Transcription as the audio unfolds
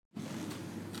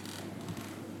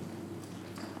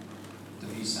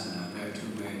Sana, where to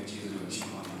where Jesus or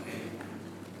Chimamare.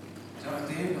 There are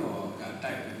then or got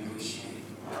type of music,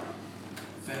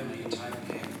 family type,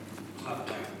 club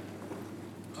type.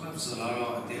 Clubs are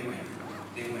all they went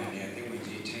there, they went to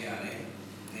Tayale,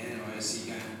 then or a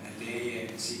Sigan, and they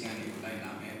Sigan like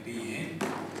now and be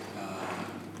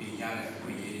Yara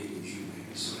created you,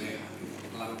 so they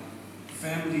have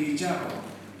family job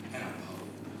and a pole.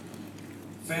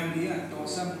 Family at or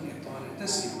something at all,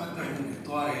 that's the pattern at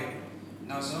all.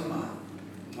 Now, some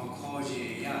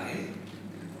Makoji Yare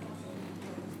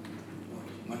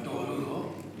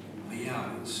Matolo,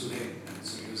 Mayabu, Sure, and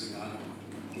Suyuzagal.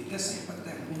 It doesn't but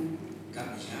that who got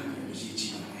young and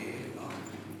Chichi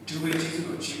to a Jesus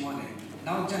or Chimone.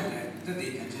 Now, Janet, that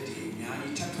they can get him,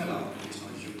 Yanni Tatala, it's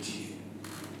not huge.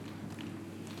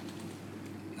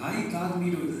 I got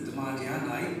me to the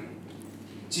Mardianai,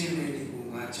 Jimmy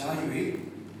Machayu,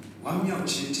 one young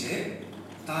chinte,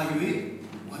 Tayu,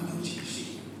 one young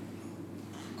chichi.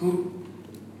 Good.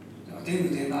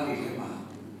 Then not him.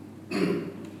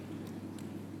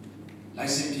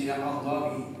 License Peter on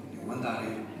lobby, one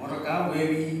day, Motoka,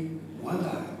 wavy, one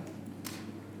day.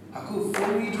 I could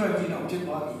fully drive in object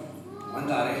body, one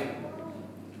day.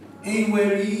 Ain't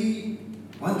wary,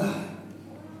 one day.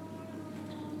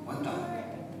 One day.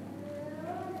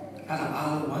 And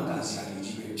I'll one day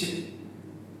see chip.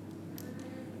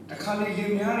 The color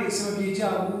you marry so be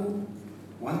jabu,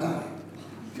 one day.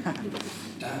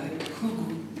 Dale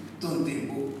cuckoo, don't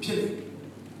think more chilly.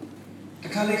 The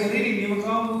Kalekari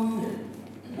Nimakamu,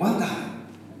 one time.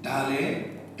 Dale,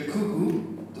 the cuckoo,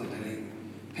 don't think.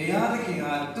 Payadaki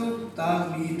are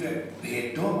 2,000 meters,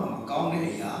 pay Doma,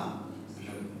 Gone ya,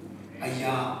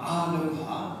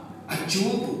 Aloha, a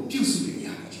job, Pusu,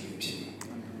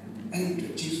 and to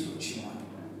Jesus Chimon.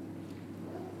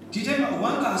 Did I not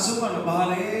want us so on a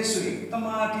ballet, sweet,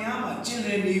 Tamatiama,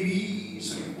 children, maybe,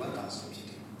 so 1,000.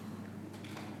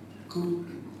 Cool.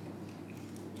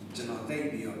 Do not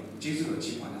take me or Jesus or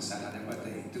Chimana Saturday, but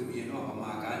they do you know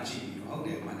Amaga G, you hold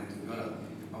their money to go.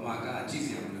 Amaga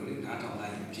Jesus, I'm not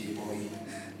online, G boy.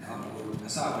 Now, a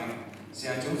sovereign, say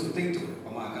I chose to think to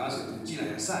Amaga to Gina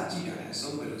and Sajida and so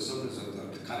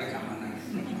the Karakamana.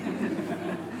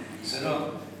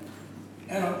 So,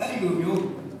 and you,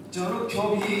 Joro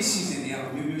Chobi season near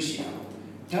Mushia.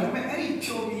 Tell me any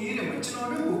Chobi, but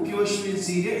General Pure Shrin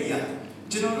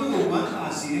General one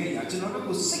Asia,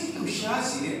 General Sing to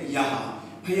Shazi, Yaha,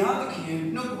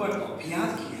 Payaki, no word of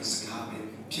Payaki and Scabe,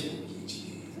 Chip P.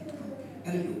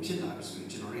 And you chillaps will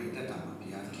generate that I'm a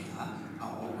Piaki, are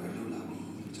always Lulabi,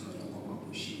 General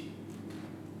Bushi.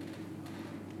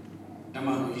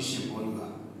 Damano Yishin Bolua,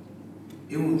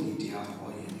 it won't eat the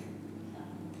oil.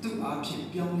 To our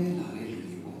chip, young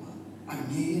lady, a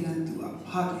mere and to a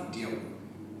party deal,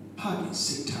 party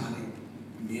satanic,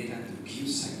 made and to kill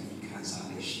Sagi.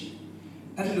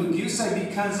 And look, you say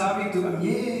we can't have to a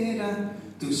year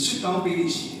to sit down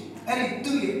Bilishi. And it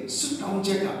do it, sit down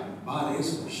Jacob,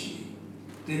 Bales of she.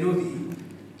 They know the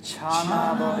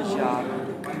Chana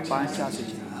Bobisha,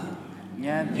 Pansasija,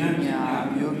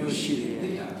 Yanya, Yoshi,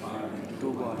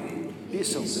 Dubari,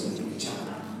 Bissell,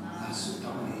 Chana,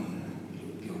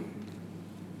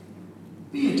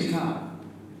 be it to come.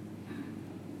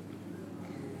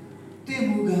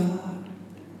 Demuga.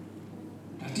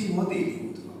 What they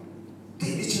do,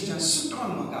 they just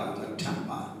strong about the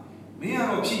Tampa. May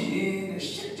I opinion a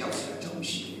ship just a jump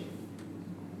ship.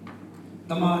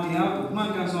 The Mardia,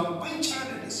 Mangas of Pancha,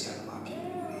 the Siamapi.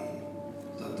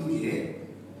 The 2 year,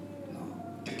 no,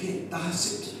 the gate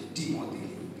does it, Timothy.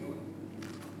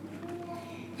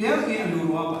 Pierre and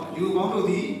Lua, you want to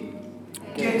be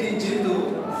getting gentle,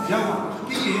 young,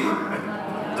 big,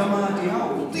 the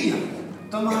Mardia, dear,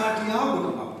 the Mardia,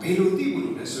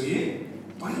 Peluti, so ye.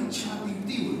 Pancha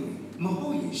deal,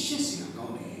 Mahoy, Shessia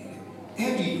gone.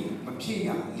 Eddie,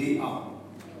 Papia, lay out.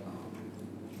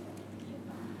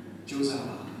 Joseph,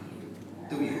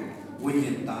 do you,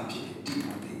 William Darky,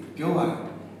 Timothy, Pure.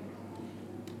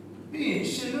 Be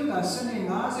Shiluga sending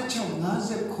Naza Chum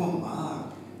Naza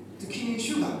Coma, the king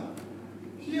sugar.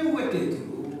 Here what they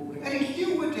do, and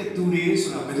here what they do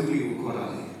is on a Bedouin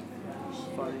Corale.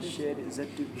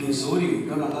 Luzori,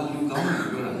 you're not Lugan.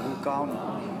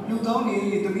 You don't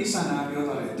need the Misana,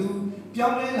 you're to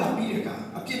Piale La Pirica,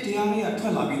 a Pietiani at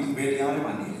Telabi to Bedia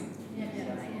money.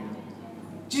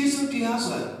 Jesus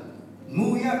Tiasa,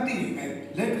 Muya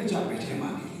Dini, let me jump at him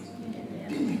money.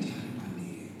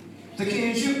 The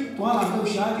king ship, while I go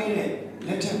shaggy,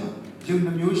 let him,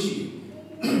 Jim Yoshi,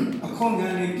 a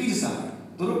Kongan pizza,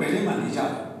 Doro Belemani,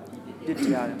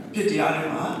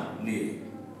 Pietiarema, nay.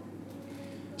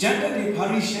 Gently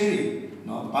Paris Sherry,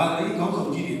 no, Bali comes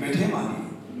of Gini Betemani.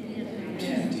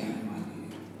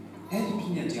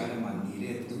 ကြားထဲမှာနေ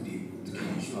တဲ့သူတွေတက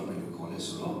ယ်ရှိရပဲလို့ခေါ်လဲ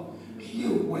ဆိုတော့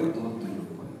လျှို့ဝှက်တော်သူလို့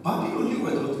ခေါ်တယ်။ဘာဖြစ်လို့လျှို့ဝှ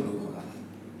က်တော်သူလို့ခေါ်တာလဲ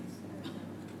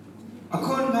။အ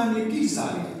ခွန်ခံနေပြည်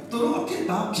စားတယ်သူတို့အဖြစ်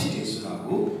သားဖြစ်တယ်ဆိုတာ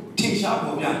ကိုထင်ရှား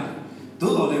ပေါ်ပြတယ်။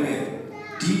သို့တော်လည်းပဲ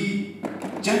ဒီ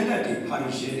ကျမ်းတက်တွေပါ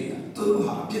ရီရှဲတွေကသူတို့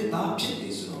ဟာအဖြစ်သားဖြစ်တ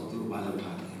ယ်ဆိုတော့သူတို့မလုပ်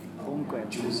ထားတယ်။ဟုတ်ကဲ့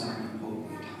ကြိုးစားဟုတ်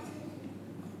ကဲ့ထားတယ်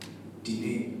။ဒီ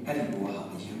နေ့အဲ့ဒီဘောဟာ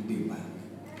အရင်ပြပါ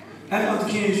အဲ့တော့တ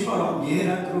ကယ်ရှိတော့အများ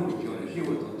အားသူတို့ပြောတယ်လျှို့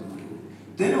ဝှက်တော်သူတို့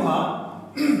တဲ့တော့ဟာ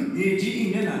ဒီကြီး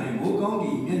မျက်နှာနဲ့မိုးကောင်း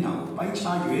ကြီးမျက်နှာကိုပိုင်း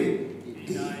ခြား၍သိ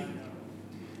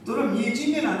သူတို့မြေကြီး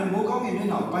မျက်နှာနဲ့မိုးကောင်းကြီးမျက်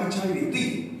နှာကိုပိုင်းခြား၍သိ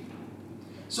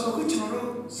ဆိုတော့အခုကျွန်တော်တို့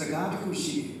စကားတစ်ခု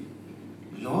ရှိတယ်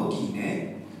လောကီနဲ့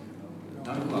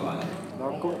နောက်တစ်ခုကပါလဲ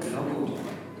လောကုတ်ကျွန်တော်တို့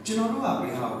ကဘ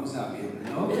ယ်ဟာဥစားပေးလဲ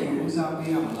လောကီဥစားပေး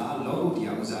ရမလားလောကုတ်တ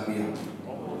ရားဥစားပေးရမလား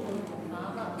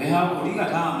ဘယ်ဟာကိုအဓိက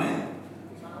ထားရမလဲ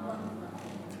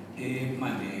မှ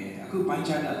န်တယ်အခုပိုင်း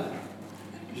ခြားတတ်လား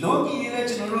လောကီရဲ့လည်း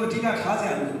ကျွန်တော်တို့အဓိကထားစ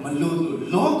ရာမလိုလို့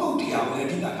လောကုတ်တရားကိုလည်း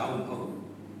အဓိကထားဖို့ပေါ့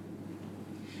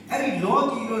အဲ့ဒီလော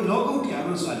ကီတို့လောကုတ်တရား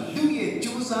တို့ဆိုတာလူရဲ့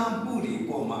ကြိုးစားမှုတွေ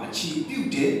ပေါ်မှာအခြေပြု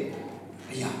တဲ့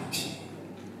အရာဖြစ်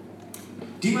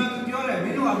ဒီမှာသူပြောတယ်မ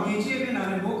င်းတို့ကမြေကြီးမျက်နှာ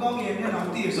နဲ့မိုးကောင်းရဲ့မျက်နှာ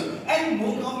ကိုသိရဆိုအဲ့ဒီ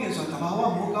မိုးကောင်းရဲ့ဆိုတာတဘာဝ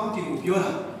မိုးကောင်းခြင်းကိုပြော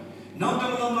တာနောက်တ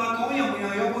စ်လုံးမှာကောင်းရမရ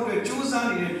ရောက်ဖို့အတွက်ကြိုးစား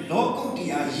နေတဲ့လောကုတ်တ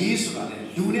ရားရေးဆိုတာလေ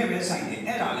လူနဲ့ပဲဆိုင်တယ်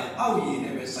အဲ့ဒါလည်းအောက်ရည်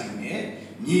နဲ့ပဲဆိုင်တယ်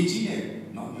မြေကြီးနဲ့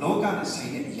နော်လောကနဲ့ဆို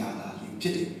င်တဲ့အရာသားလေးဖြ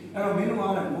စ်တယ်အဲ့တော့မင်းတို့က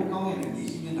လည်းမိုးကောင်းရဲ့မြေ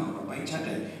ကြီးမျက်နှာကိုပိုင်းခြားတ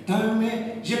ယ်ဒါပေမဲ့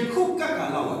ယခုကပ်ကာ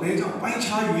လောက်ဘယ်ကြောင့်ပိုင်း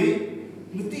ခြား၍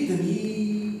မသိတဲ့န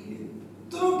ည်း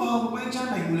သူတို့ဘာပိုင်းခြား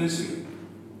နိုင်မလဲဆိုရင်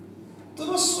သူ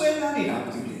တို့ဆွဲလာနေတာဘာ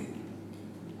လို့လဲ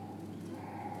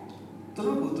သူ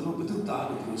တို့ဘယ်သူတား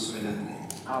လို့ဆွဲလာတယ်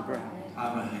အာ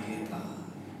ဗြဟံရဲ့သား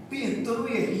ပြီးရင်သူတို့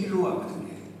ရဲ့ဟီးရိုးကဘာလို့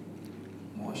လဲ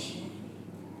မောရှိ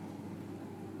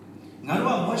ငါ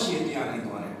တို့ကမောရှိရဲ့တရားလိုက်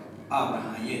သွားတယ်အာဗြ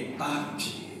ဟံရဲ့သားဖြ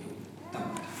စ်တယ်လို့တတ်တာ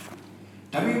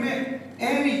ဒါပေမဲ့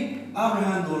အဲ့ဒီအာဗြ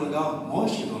ဟံတို့၎င်းမော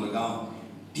ရှိတို့၎င်း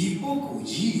ဒီပုဂ္ဂိုလ်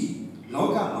ကြီးလော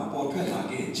ကမှာပေါ်ထွက်လာ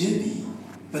ခဲ့ခြင်းဒီ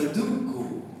ဘယ်သူကို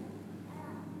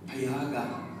ဘုရားက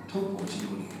ထုတ်ပေါ်ခြင်း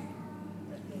လို့လေ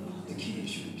တခင်ယေ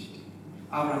ရှုဖြစ်တယ်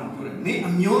အာဗြဟံပြောတယ်မင်း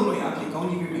အမျိုးတော်ရဖြစ်ကောင်း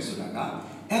ကြီးဖြစ်မယ်ဆိုတာက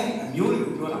အဲ့ဒီအမျိုးတွေ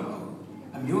ကိုပြောတာမဟုတ်ဘူး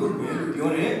အမျိုးတွေလို့ပြော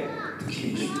တယ်တခင်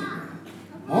ယေရှု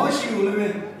မောရှိကိုလည်း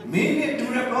မင်းနဲ့တူ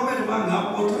တဲ့ prophet ကငါ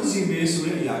ပေါ်ထွက်စီမယ်ဆို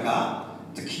တဲ့အရာက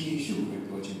တခင်ယေရှုကို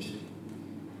ပြောခြင်းဖြစ်တယ်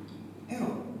အဲ့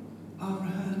တော့အာဗြ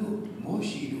ဟံတို့မော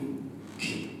ရှိတို့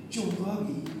ကြုံသွား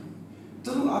ပြီ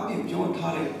သူတို့အပြင်ပြော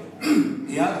ထားတဲ့ဘု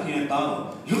ရားသခင်သားတော်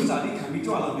လူစားလေးခံပြီး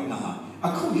ကြွလာနေတာဟာအ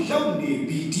ခုရောက်နေ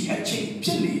ပြီဒီအချိန်ဖြ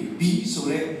စ်နေပြီဆို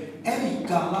တော့အဲ့ဒီ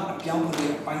ကာလအပြောင်းအလဲ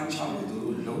အပိုင်းခြားလို့သူ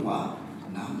တို့လုံးဝ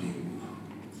နားမလည်ဘူး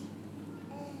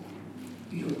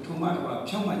ပြီးတော့ထုံမတော်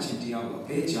ဖြောင်းမှခြင်းတရားကိုဘ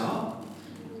ယ်ကြောင့်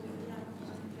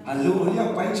အလိုအလျော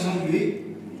က်ပိုင်းခြား၍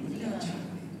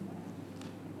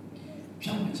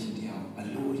ဖြောင်းမှခြင်းတရားအ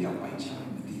လိုအလျောက်ပိုင်းခြား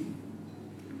မသိ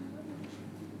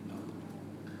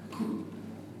ခု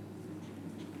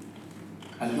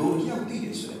အလိုအလျောက်သိတ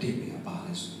ယ်ဆိုတဲ့အဓိပ္ပာယ်ကပါ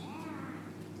လဲဆို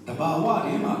တဘာဝ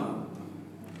ထဲမှာ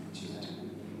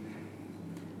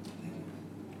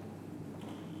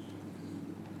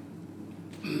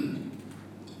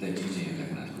တဲ့ကြီးကြီးလက္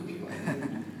ခဏာတစ်ခုဖြစ်ပါတယ်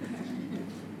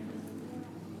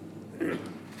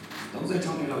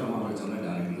36နှစ်လောက်တော့ကျွန်တော်လည်း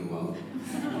ဒါလည်းမလိုပါဘူး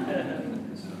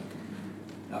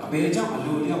အဘယ်ကြောင့်အ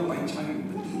လိုလျောက်ပိုင်းခြားပြီးမ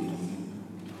သိဘူး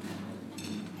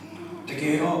တက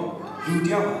ယ်တော့လူတ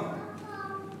ယောက်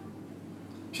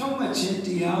ဖြောင့်မတ်ခြင်းတ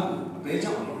ရားကိုအဘယ်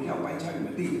ကြောင့်အလိုလျောက်ပိုင်းခြားပြီးမ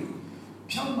သိဘူး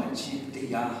ဖြောင့်မတ်ခြင်းတ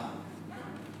ရား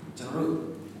ကျွန်တော်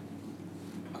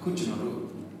တို့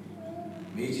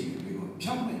မေးကြည့်ပြီးတော့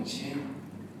ဖြောင့်မတ်ခြင်း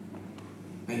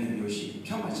ဘယ်လိုမျိုးရှိ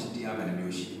ဖြောင့်မတ်ခြင်းတရားဘယ်လို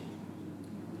မျိုးရှိ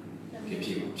ဖြစ်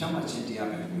ဖြောင့်မတ်ခြင်းတရား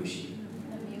ဘယ်လိုမျိုးရှိ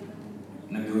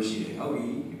နှမျိုးရှိတယ်ဟုတ်ပြီ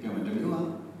ပြောမယ်တစ်မျိုးဟာ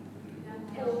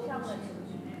ဖြောင့်မတ်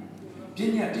ခြ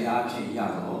င်းပညာတရားဖြင့်ရ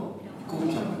တော့ကိုယ်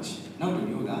ဖြောင့်မတ်ခြင်းနောက်တစ်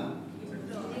မျိုးက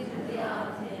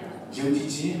ယုံကြည်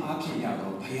ခြင်းအဖြစ်ရ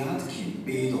တော့ဘုရားသခင်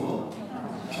ပေးတော့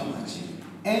ဖြောင့်မတ်ခြင်း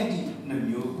အဲ့ဒီနှ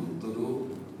မျိုးကိုသူတို့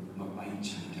မပိုင်း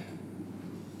ခြားတယ်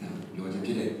ပြောချင်ဖြ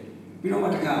စ်တယ်ပြီးတော့မှ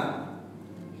တခါ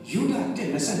ယူဒ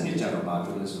1:22ကျတော့ဘာ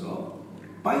ပြောလဲဆိုတော့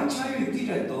ပိုင်းခြား၍တည်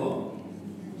တတ်သော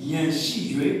ယံရှိ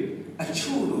၍အ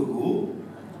ချို့တို့ကို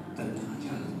တနာကြ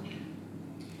တယ်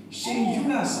ရှင်ယူ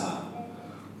ဒစာ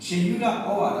ရှင်ယူဒဩ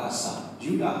ဝါဒစာ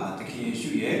ယူဒဟာတခင်ယေ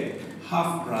ရှုရဲ့ half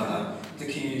brother တ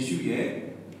ခင်ယေရှုရဲ့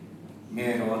မေ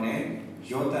တော်နဲ့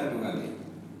ယောသတ်တို့ကလည်း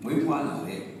မွေးဖွားလာ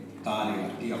တဲ့သားတွေ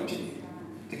ကတယောက်ဖြစ်တယ်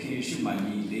တခင်ယေရှုမှ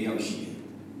ညီ၄ယောက်ရှိတယ်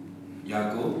ယာ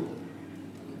ကုပ်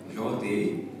ယောသေ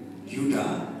ယူဒ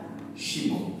ရှိ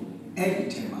မုန်အဲ့ဒီ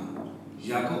ထဲမှာ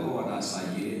ယာကုပ်ဩဝါဒစာ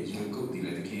ရေးယာကုပ်တည်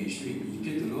တဲ့တခင်ယေရှုညီဖြ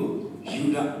စ်တယ်လို့ယူ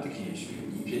ဒတခင်ယေရှု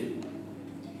ညီဖြစ်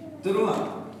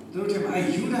တို့ထဲမှာ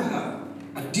ယူဒက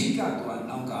အဓိကတော့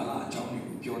နောင်ကာလအကြောင်းတွေ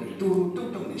ကိုပြောတယ်တူတု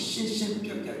တ်တုတ်နဲ့ရှင်းရှင်းပြ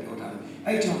တ်ပြတ်ပြောတာ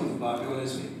အဲ့ကြောင့်သူပါပြောလဲ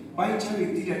ဆိုရင်ပိုင်းခြား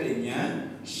ပြီးသိတတ်တဲ့ဉာဏ်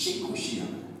ရှိကိုရှိရမ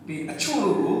ယ်ပြီးအချို့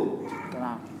တို့ကို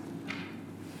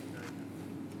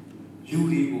လူ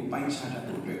တွေကိုပိုင်းခြားတတ်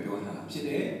ဖို့အတွက်ပြောတာဖြစ်တ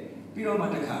ယ်ပြီးတော့မှ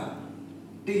တစ်ခါ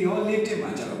တေရောလေးတက်မှ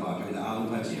ကျတော့ပါပြောတာအားလုံး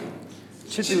ဖတ်ကြည့်အောင်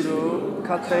ချစ်သူတို့ခ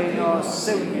တ်သိမ်းသော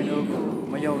စိတ်ဝိညာဉ်တို့ကို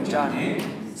မယုံကြနှင့်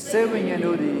စိတ်ဝိညာဉ်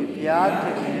တို့သည်ဘုရားသ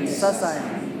ခင်ဆက်ဆိုင်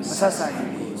မဆက်ဆိုင်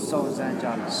ကိုစုံစမ်းကြတ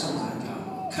ယ်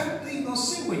ခတ်သိမ်းသော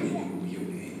စိတ်ဝိညာဉ်တွေကိုယုံ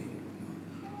တယ်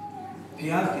ဘု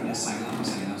ရားသခင်နဲ့ဆိုင်လားမ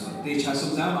ဆိုင်လားဆိုတော့တေချာစုံ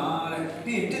စမ်းပါတဲ့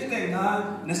ပြီးတက်တက်ငါ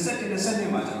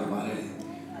20မှာကျတော့ပါလေ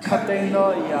ခတ်သိမ်းသော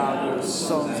အရာကို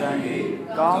စုံစမ်း၍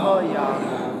ကောင်းသောအရာ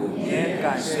ကိုမြဲက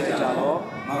န်ဆွဲကြတော့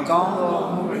မကောင်းသော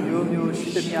မှုမျိုးရှိ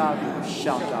သမျှကို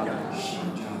ရှောင်ကြတယ်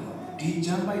ဒီကျ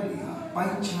မ်းပိုက်တွေကပို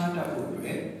င်းခြားတတ်ဖို့အတွ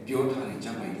က်ပြောထားတဲ့ကျ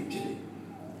မ်းပိုက်တွေဖြစ်တယ်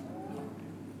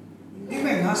ဒီ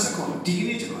မဲ့ငါစကောဒီက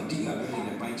နေ့ကျွန်တော်အဓိကပြောနေ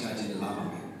တဲ့ပိုင်းခြားခြင်းလာပါ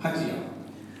မယ်ဖတ်ကြည့်အောင်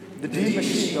တတိမ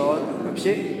ရှိသောသူမဖြ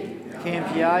စ်ခင်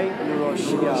ဖျား၏အလိုတော်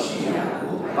ရှိရာ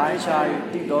ပိုင်းခြား၍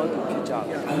တည်တော်သူဖြစ်ကြ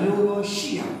တယ်အလိုတော်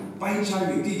ရှိရာပိုင်းခြား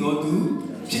၍တည်တော်သူ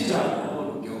ဖြစ်ကြတယ်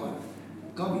လို့ပြောပါတယ်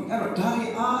ကောင်းပြီအဲ့တော့ဒါတွေ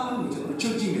အားလုံးကိုကျွန်တော်ချု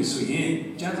ပ်ကြည့်မယ်ဆိုရင်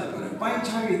ကျမ်းစာပြောတယ်ပိုင်း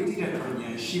ခြား၍တည်တဲ့ဉာ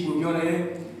ဏ်ရှိဖို့ပြောတယ်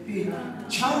ပြီး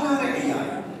ခြားနာတဲ့အရာ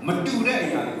မတူတဲ့အ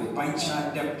ရာတွေကိုပိုင်းခြား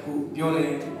တတ်ဖို့ပြောတ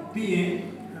ယ်ပြီးရင်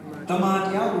တမန်တ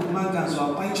ရားကိုမှန်ကန်စွာ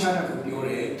ပိုင်းခြားတတ်ဖို့ပြောတ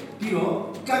ယ်ပြီးတော့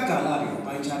ကတ်ကာလတွေကို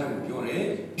ပိုင်းခြားတတ်ဖို့ပြောတယ်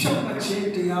ဖြုတ်မချင်း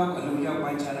တရားကိုအလိုရောက်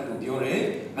ပိုင်းခြားတတ်ဖို့ပြောတယ်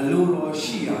အလိုတော်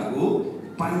ရှိရာကို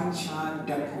ပိုင်းခြားတ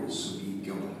တ်ဖို့ဆိုပြီး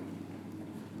ပြောတယ်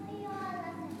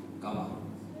ကောင်းပါ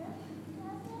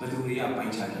ဘယ်သူတွေကပို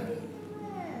င်းခြားတတ်လဲ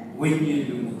ဝိညာဉ်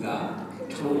လူမှုက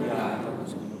ထိုးရတော့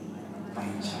ပို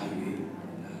င်းခြား၍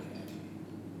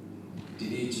ဒီ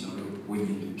နေ့ကျွန်တော်တို့ဝိ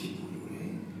ညာဉ်လူဖြစ်ဖို့လိုတယ်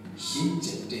ရှင်းကျ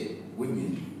က်တဲ့ဝိညာ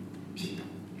ဉ်လူဖြစ်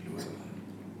ဖို့လိုပါတယ်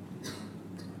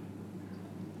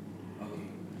โอเค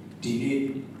ဒီနေ့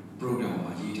program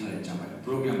မှာရေးထားတဲ့ကြမ်းပါတယ်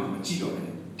program မှာမကြည့်တော့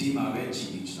ဘူးဒီမှာပဲကြည့်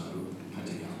ပြီးကျွန်တော်တို့ဖတ်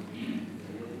ကြရအောင်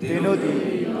သင်တို့ဒီ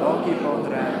လောကီပုံသ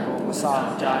ဏ္ဍာန်ကိုမဆောင်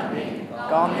ကြနှင့်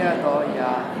ကောင်းမြတ်သောအ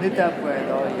ရာနှစ်သက်ဖွယ်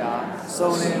သောအရာ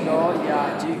စုံလင်သောအရာ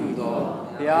ကြီးဟုသော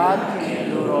ဘုရားသခင်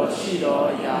လိုတော်ရှိသော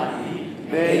အရာ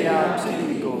ဘယ်ရာဖြစ်သ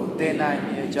ည်ကိုသင်နိုင်မ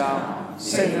ည်အကြောင်း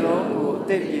စိတ်နှလုံးကိုအ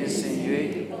သစ်ပြင်ဆင်၍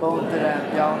ပုံသဏ္ဍာန်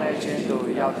ပြောင်းလဲခြင်းသို့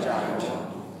ရောက်ကြတော့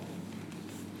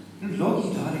လောကီ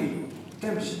သားတွေတ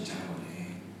က်ဖြစ်ကြပါလေ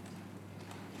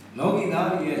လောကီသား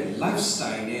တွေရဲ့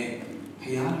lifestyle နဲ့ဘု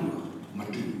ရားလူမ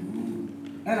တူဘူး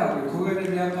အဲ့ဒါကိုခေါ်ခဲ့တဲ့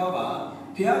များတော့ပါ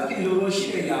ဘုရားသခင်လိုလိုရှိ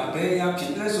တဲ့အရာဘယ်အရာဖြ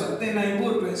စ်လဲဆိုတော့သင်နိုင်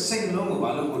ဖို့အတွက်စိတ်နှလုံးကိုဘာ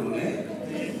လို့လို့လဲ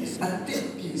အသစ်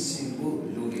ပြင်ဆင်ဖို့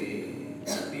လိုတယ်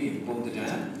ပြီးပုံသဏ္ဍာ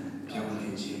န်ပြောင်းလဲ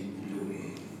ခြင်းလိုတယ်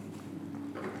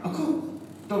အခု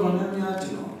တော်တော်များများကျွ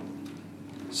န်တော်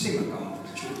စိတ်မကောင်းတ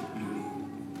ချို့လူတွေ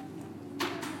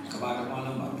ကဘာကမှ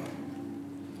လုံးပါပဲ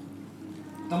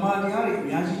တမန်တရားတွေအ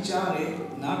များကြီးကြားတယ်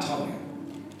နားထောင်တယ်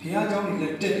ဘုရားကျောင်းတွေလ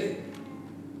ည်းတက်တယ်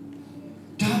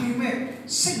ဒါပေမဲ့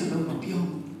စိတ်နှလုံးမပြော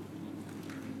င်း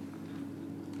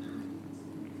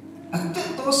အတက်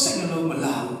တော့စိတ်နှလုံးမ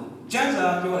လာဘူးကျမ်းစာ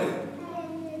ပြောတယ်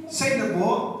စိတ်နှ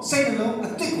လုံးအ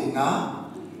တက်ကိုငါ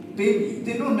ပေးပြီးသ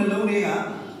င်တို့နှလုံးတွေက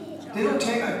သင်တို့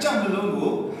ထဲကကြောက်နှလုံး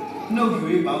ကိုနှုတ်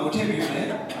၍ဘာကိုထည့်ပေးမလဲ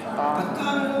အ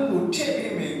ကားနှလုံးကိုထည့်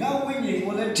ပေးမယ်ငါဝိညာဉ်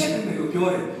ကိုလည်းထည့်ပေးမယ်လို့ပြော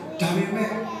တယ်ဒါပေ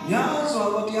မဲ့များစွာ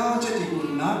သောတရားချက်တွေကို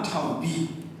နားထောင်ပြီး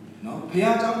နော်ဘု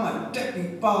ရားကျောင်းမှာတက်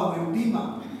ပြီးပါဝင်ပြီးမှ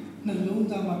နှလုံး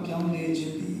သားမှာပြောင်းလဲခြ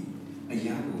င်းဒီအ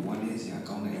ရာကိုဝမ်းနည်းစရာ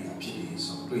ကောင်းတဲ့အရာဖြစ်နေ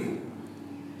ဆိုတွေ့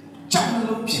ကြောက်နှ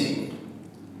လုံးဖြစ်နေ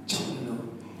ကြောက်နှလုံး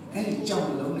အဲ့ဒီကြောက်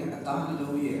နှလုံးနဲ့အသားနှ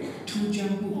လုံးရဲ့ထူး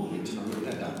ခြားမှုကိုကျွန်တော်တို့တ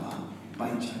က်တာမှာပို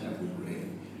င်းခြားတတ်ဖို့လိုတယ်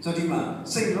ဆိုဒီမှာ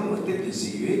စိတ်လုံးအသစ်ဖြစ်စေ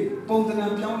၍ပုံသဏ္ဍာ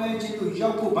န်ပြောင်းလဲခြင်းကိုရော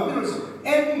က်ဖို့ဘာဖြစ်လို့ဆို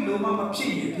အဲ့ဒီလိုမှမဖြ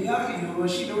စ်ရင်ဘုရားခင်လို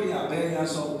ရှိလို့ရဘယ်အရာ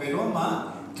ဆိုဘယ်တော့မှ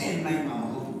သင်နိုင်မှာမ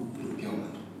ဟုတ်ဘူးလို့ပြော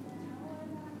တာ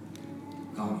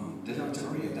ကောင်းပြီဒါကြောင့်ကျွန်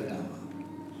တော်ရဲ့တက်တာမှာ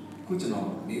ခုကျွန်တော်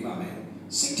မေးပါမယ်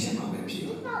စိတ်ထဲမှာပဲဖြစ်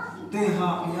သင်ဟာ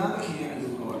ဘုရားခင်ရဲ့အ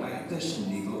လိုတော်အတိုင်းအသက်ရှင်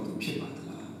နေတော်သူဖြစ်ပါသ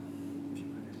လား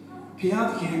ဘုရား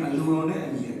ခင်အလိုတော်နဲ့အ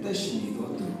ညီအသက်ရှင်နေ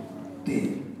တော်သူသင်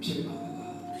ဖြစ်ပါသ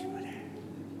လား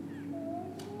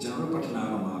ကျွန်တော်ပထနာ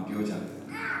မှာပြောကြတယ်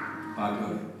ဘာပြော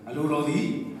လဲအလိုတော်သည်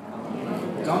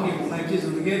ကောင်းကင်ဘုံ၌ပြည့်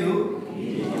စုံတဲ့ကဲ့သို့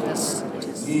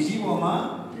မြေကြီးပေါ်မှာ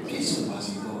ပြည့်စုံပါ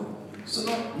စေတော့ဆို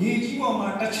တော့မြေကြီးပေါ်မှာ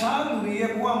တခြားလူတွေ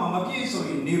ရဲ့ဘဝမှာမပြည့်စုံ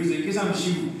ရင်နေပါစေကိစ္စမ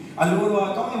ရှိဘူးအလိုတော်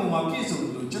ကောင်းကင်ဘုံမှာပြည့်စုံ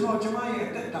လို့ကျွန်မရဲ့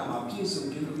အသက်တာမှာပြည့်စုံ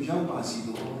ခြင်းလို့ရောက်ပါစေ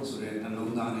တော့ဆိုတဲ့နှ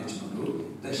လုံးသားနဲ့ကျွန်တော်တို့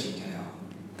သက်ရှင်ကြရအောင်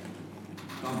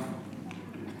။ကောင်း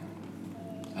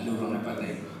အလိုတော်နဲ့ပတ်သ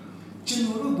က်ကျွန်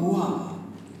တော်တို့ဘဝမှာ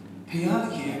ဘုရားသ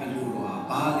ခင်ရဲ့အလိုတော်ဟာ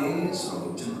ဘာလဲဆို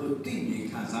တော့ကျွန်တော်တို့သိမြင်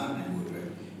ခံစားနိုင်ဖို့အတွက်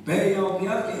bè io più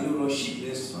che loro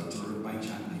scende sotto il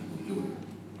panciano di lui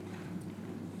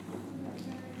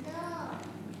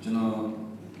sono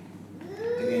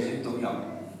perché se tu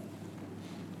io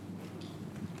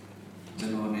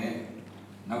sono ne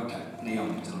nauta ne io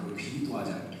sono lo chi tu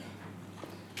aja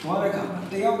tu re ka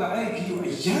te io ka ai chi tu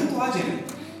yan tu aja ne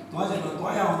tu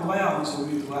ya so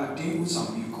bi tu a tin u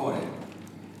sam bi ko re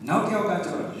နောက်တစ်ယောက်ကကျ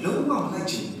တော့လုံးဝလိုက်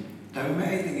ချင်ဒါပေမဲ့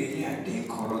အဲ့တကယ်ကြီးအတင်း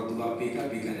ခေါ်တော့သူကပေက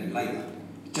နဲ့လိုက်တာ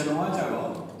ကျွန်တော်ကကျတော့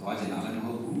သွားချင်တာလည်းမ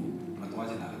ဟုတ်ဘူးမသွား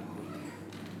ချင်တာလည်းမဟုတ်ဘူး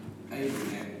အဲ့ဒီ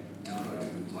နဲ့ကျွန်တော်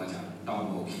တို့သွားကြတောင်း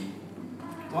ဖို့ခီး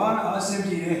သွားတော့အဆင်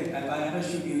ပြေတယ်အတိုင်းရတဲ့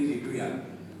ရှုပ်ကြီးတွေတွေ့ရတယ်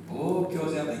ဟိုပြော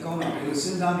စရာမကောင်းတာဘယ်လိုစ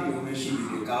ဉ်းစားနေလို့မရှိ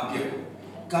ဘူးကားပြက်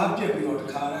ပြီးတော့တ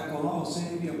ခါလဲကောင်းအောင်ဆင်း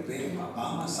ပြီးဘယ်မှာဘာ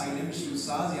မှဆိုင်လည်းမရှိဘူး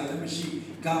စားစရာလည်းမရှိ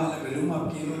ကားလည်းဘယ်လိုမှ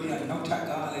ပြင်လို့မရနောက်ထပ်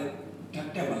ကားလည်း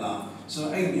တက်မလားဆို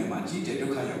တော့အဲ့ဒီနေရာမှာကြီးတဲ့ဒု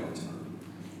က္ခရောက်တော့ကျွန်တော်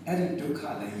အဲ့ဒီဒုက္ခ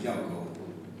လည်းရောက်တော့ဟို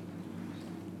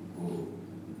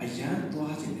အရန်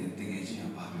သွားခြင်းတဲ့တကယ်ချင်းက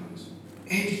ဘာပြောလို့ဆို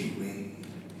အဲ့ဒီလိုပဲ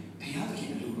ဘုရားသခ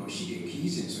င်အလိုတော်ရှိတဲ့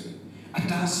ခီးစဉ်ဆိုရင်အ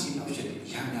တားစီနောက်ချက်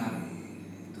ရမ်းများတယ်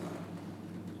သူက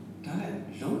ဒါနဲ့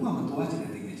လုံးဝမသွားခြင်း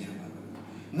တဲ့တကယ်ချင်းပါပဲ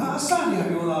ငါအစနေ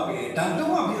ပြောသားပဲဒါတော့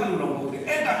ဘုရားလိုတော်မဟုတ်တယ်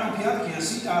အဲ့ဒါတော့ဘုရားသခင်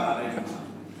စီးတာလာတယ်ဒီမှာ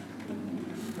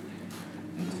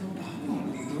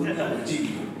ဒီလိုတော့ကြည့်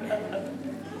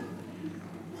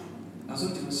နောက်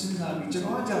ဆုံးကျွန်တော်စဉ်းစားပြီးကျွန်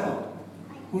တော်ကကြတော့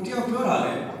ကိုတယောက်ပြောတာ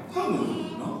လေဟုတ်လို့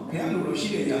နော်ဘုရားလိုတော်ရှိ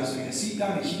တဲ့ຢာဆိုရင်စီး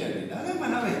တားနေရှိတယ်ဒါလည်းမှ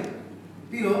န်တာပဲ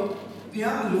ပြီးတော့ဘု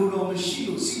ရားအလိုတော်မရှိ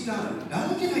လို့စီးတားတယ်ဒါလ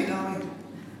ည်းဖြစ်လိုက်တာပဲ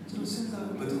ကျွန်တော်စဉ်းစား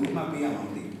ဘယ်သူမှပေးရမှာမ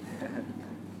သိ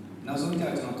နောက်ဆုံးကျ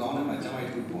ကျွန်တော်ကောင်းတဲ့မှာကျောင်းရို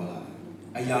က်ထုတ်ပေါ်လာတယ်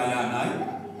အရာရာနိုင်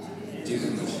ကျေး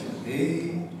ဇူးတော်ဟေး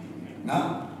ငါ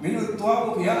မင်းတို့သွား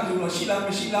ဖို့ဘုရားအလိုတော်ရှိလားမ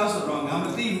ရှိလားဆိုတော့ငါမ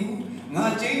သိဘူးငါ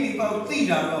ကျင်းနေပေါ့သိ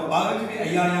တာတော့ဘာပဲဖြစ်ဖြစ်အ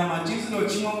ရာရာမှာကျေးဇူးတော်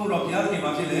ချီးမွမ်းမှုတော့ဘုရားသခင်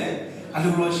မှာဖြစ်လေအ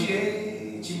လိုတော်ရှိတယ်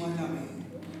ချီးမွမ်းကြမယ်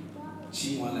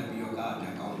ချီးမွမ်းလိုက်ပြီးတော့ကားပြ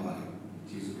န်ကောင်းသွားတယ်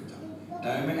ကျေးဇူးတော်ကြောင့်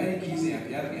ဒါပေမဲ့အဲ့ဒီခီးစဉ်ကဘု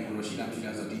ရားသခင်အလိုတော်ရှိလားမရှိ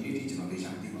လားဆိုတော့ဒီနေ့ထိကျွန်တော်သိချ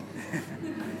င်သိပါဘူး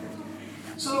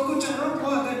ဆိုတော့ကျွန်တော်ဘ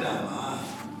ဝတက်တာမှာ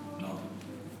နော်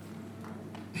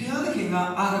ဘုရားသခင်က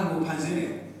အာရမကိုဖန်ဆင်းတ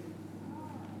ယ်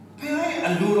ဘုရားရဲ့အ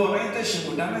လိုတော်တိုင်းတက်ရှင်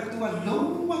ကိုဒါပေမဲ့သူကလုံး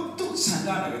ဝသူ့ဆန္ဒ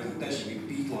နဲ့ပဲသူတက်ရှင်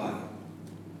ပြီးသွားတယ်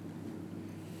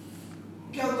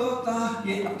ပြောက်တော့သား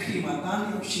ရဲ့အဖေမှာသား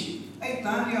လျောက်ရှိအဲ့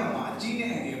သားလျောက်မှာအကြီး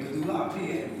နဲ့အငယ်ဘယ်သူကအဖေ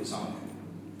ရဲ့လူဆောင်လဲ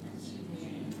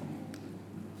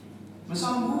မ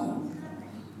ဆောင်ဘူး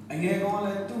အငယ်ကောင်လ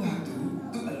ည်းသူ့ဟာ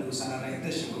သူ့အလိုဆန္ဒနဲ့တ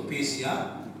က်ရှိကိုဖေးစီက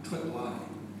ထွက်သွားတယ်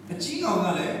အကြီးကောင်က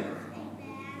လည်း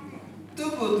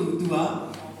သူ့ကိုသူက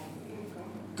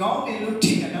ကောင်းတယ်လို့ထ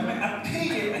င်တယ်ဒါပေမဲ့အဖေ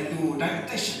ရဲ့အလိုတိုင်း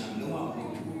တက်ရှိတာလုံးဝမဟု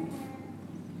တ်ဘူး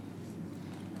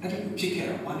အဲ့ဒီဖြစ်ခဲ့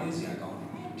တော့ဝမ်းနည်းစရာကောင်း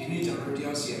ဒီနေ့ကျွန်တော်တို့တ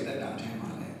ယောက်စီရဲ့တက်တာထဲမှာ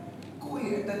လဲကိုယ့်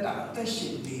ရဲ့တက်တာအသက်ရှ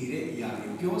င်နေတဲ့အရာတွေ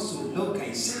ပြောဆိုလုပ်ကို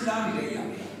င်စဉ်းစားနေတဲ့အရာ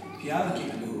တွေဘုရားသခင်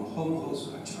အလိုဟုတ်မဟုတ်ဆို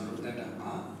တာကျွန်တော်တို့တက်တာ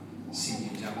မှာဆင်ခြ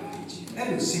င်ကြဖို့ဖြစ်ချင်အဲ့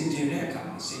လိုဆင်ခြင်တဲ့အခါ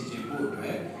မှာဆင်ခြင်ဖို့အတွ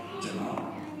က်ကျွန်တော်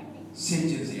ဆင်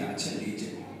ခြင်စရာအချက်၄ချ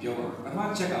က်ပြောပါပထမ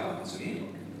ချက်ကပါဆိုရင်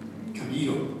ခမည်း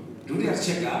တော်ဒုတိယချ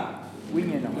က်ကဝိ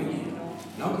ညာဉ်တော်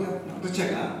နောက်တစ်ချက်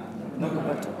ကနောက်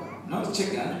တစ်ချက်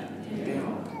ကတေ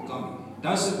ဟောကောင်း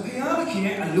ဒါဆိုဘုရားသခင်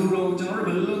ရဲ့အလိုတော်ကိုကျွန်တော်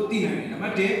တို့ဘယ်လိုသိနိုင်လဲနံပါ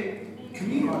တ်1ခမ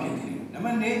ည်းတော်ဖြစ်တယ်နံ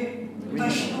ပါတ်2တ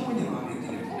န်ရှင်းဝိညာဉ်တော်ဖြစ်တ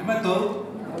ယ်နံပါတ်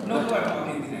3နှုတ်ထွက်တော်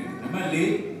ဖြစ်တယ်နံပါတ်4တေ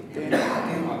တော်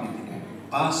ဖြစ်တယ်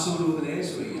ဘာဆိုလိုလဲ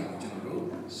ဆိုရင်ကျွန်တော်တို့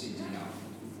သိကြရအောင်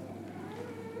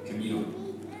ခမည်းတော်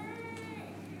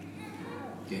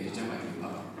ကဲဒီချက်ပါ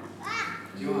ပါ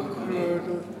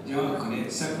ယောခနဲ့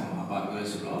ဆက်ပေါ်မှာပါပြောရ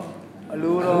ဆိုတော့အ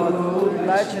လိုတော်သူ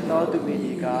လိုက်ချင်တော်သူမင်း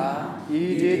ကြီးကဤ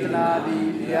ဒေသနာသည်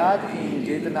ဘုရားသခင်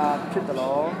ဒေသနာဖြစ်သ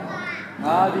လော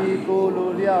ငါသည်ကိုလို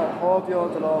လျောက်ဟောပြော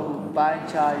သလောဟုပိုင်း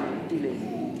ခြား၍တည်လေ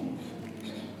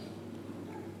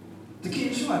တက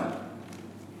ယ်ဆို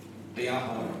တရား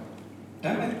ဟောဒါ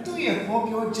ပေမဲ့သူ့ရဲ့ဟော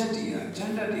ပြောချက်တွေကကျ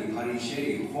မ်းတတ်တွေပါရီရှဲ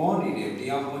တွေဟောနေတဲ့တ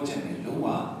ရားဟောချက်နဲ့လုံးဝ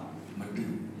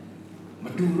မ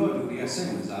တူတော့လူတွေကစိတ်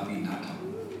ဝင်စားပြီး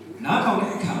နားထောင်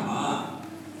တဲ့အခါမှာ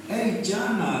အဲ့ဒီ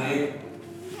ကြားနာတဲ့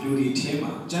လူတွေထဲ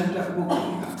မှာကျမ်းတတ်ပုဂ္ဂိုလ်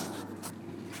တွေက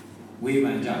ဝေဖ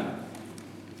န်ကြတယ်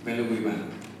ဘယ်လိုဝေဖန်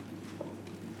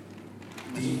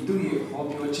ဒီသူ့ရဲ့ဟော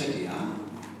ပြောချက်တွေဟာ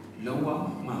လုံးဝ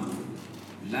မှန်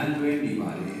လမ်းလွဲနေပါ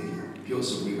လေပြော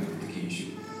ဆိုဝေဖန်တခင်ရှု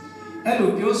အဲ့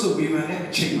လိုပြောဆိုဝေဖန်တဲ့အ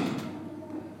ချိန်မှာ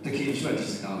တခင်ရှုဒီ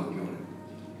စကားကိုပြောတယ်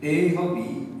အေးဟုတ်ပြီ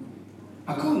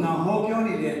အခုငါဟောပြော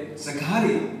နေတဲ့စကား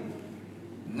တွေ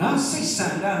ငါစိတ်ဆ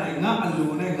န္ဒနဲ့ငါအ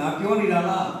လိုနဲ့ငါပြောနေတာ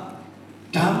လား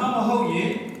ဒါမှမဟုတ်ရ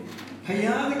င်ဘု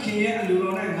ရားသခင်ရဲ့အလို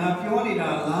တော်နဲ့ငါပြောနေတာ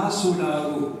လားဆိုတာ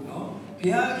ကိုနော်ဘု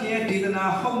ရားသခင်ရဲ့ဒေသနာ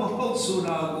ဟုတ်မဟုတ်ဆို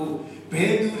တာကိုဘ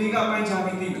ယ်သူတွေကပိုင်းခြား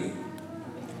ပြီးသိမလဲ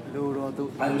အလိုတော်သူ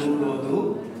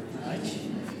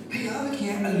ဘုရားသခင်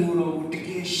ရဲ့အလိုတော်ကိုတက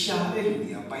ယ် ယ်ရှာတဲ့လူတွေ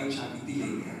ကပိုင်းခြားပြီးသိ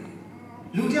လိုက်တယ်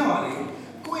လူကြောက်ပါလေ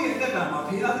ကိုယ့်ရဲ့တက်တာမှာ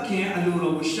ဘုရားသခင်အလို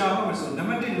တော်ကိုရှာပါမယ်ဆိုနံ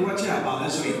ပါတ်1လိုအပ်ချက်ကပါလဲ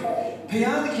ဆိုရင်ဘု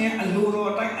ရားသခင်အလိုတော်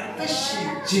အတိုင်းအသက်ရှင်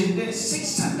ခြင်းတဲ့စိတ်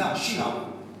ဆန္ဒရှိတာပေါ့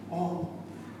အော်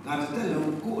ငါတက်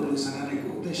လုံးကိုယ့်အလိုဆန္ဒနဲ့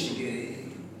ကိုယ်အသက်ရှင်ခဲ့တယ်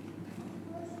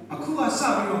အခုကစ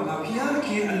ပြီးတော့ငါဘုရားသခ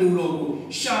င်အလိုတော်ကို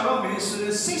ရှာတော့မယ်ဆို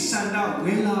တဲ့စိတ်ဆန္ဒဝ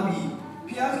င်လာပြီး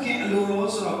ဘုရားသခင်အလိုတော်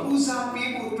ဆိုတော့ဦးစားပေး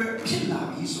ဖို့အတွက်ဖြစ်လာ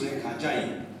ပြီဆိုတဲ့အခါကျရ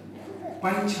င်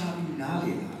ပိုင်းခြားပြီးနားလ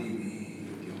ည်လာလိမ့်မယ်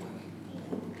လို့ပြောပါတယ်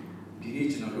ဒီနေ့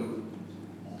ကျွန်တော်တို့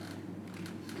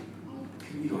ခ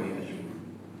ရီးတော်ရဲ့အလို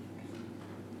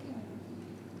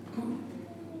ခု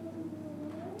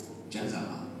ကျမ်းစာ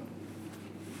မှာ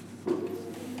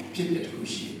ဖြစ်တဲ့တစ်ခု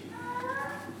ရှိ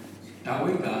ဒါ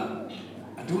ဝိဒ်က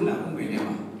အဒုလံဥပ္ပေထဲ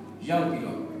မှာရောက်ပြီး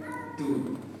တော့သူ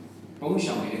ပုံ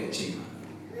ရှောင်နေတဲ့အချိန်မှာ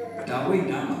ဒါဝိဒ်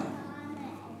နားမှာ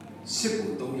စစ်ဗို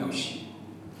လ်3ယောက်ရှိ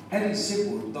အဲ့ဒီစစ်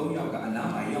ဗိုလ်3ယောက်ကအနား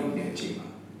မှာရောက်နေတဲ့အချိန်မှာ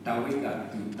ဒါဝိဒ်က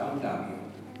သူတောင်းတပြီးတော့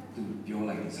သူပြော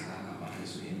လိုက်တဲ့စကားကပါလဲ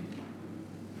ဆိုရင်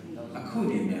အခု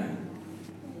နေမြန်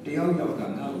တယောက်ယောက်က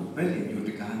ငါ့ကိုဘယ်လိုမျိုးတ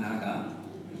ကားနာက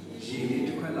ရေလေးတ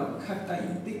စ်ခွက်လောက်ခတ်တိုက်ရ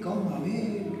င်သိကောင်းပါပဲ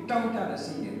တောင်းတတဲ့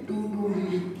စိတ်နဲ့တူးတူး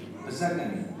လေးပါဇက်က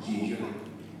နေရေရွတ်လိုက်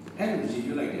အဲ့လိုရေ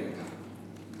ရွတ်လိုက်တဲ့အခါ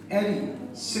အဲ့ဒီ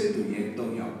စစ်သူရဲ့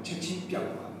3ယောက်ချက်ချင်းပြောက်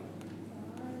သွား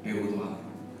တယ်ဘယ်လိုသွား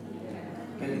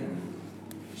ဘယ်လို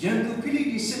ရန်သူဖိလိ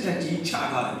တိစစ်တပ်ကြီးချ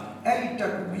ထားတယ်အဲ့ဒီတ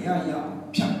ပ်ကိုမရရအောင်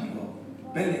ဖြတ်ပြီးတော့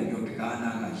ဘယ်လိုမျိုးတကား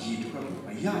နာကရေတစ်ခွက်ကိုမ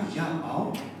ရရအောင်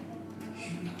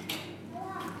ယူလာ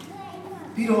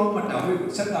ပြီးတော့ဒါဝိဒ်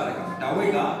ကိုဆက်တာတဲ့ကောင်ဒါဝိ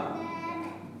ဒ်က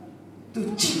သူ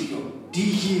ကြည့်ပြီးတော့ဒီ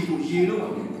ရေကိုရေတော့မ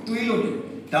ပြောဘူးတွေးလို့နေ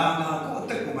ဒါကကိုယ့်အ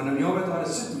သက်ကိုမနှမျောပဲသွား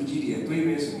တဲ့စစ်သူကြီးတွေတွေး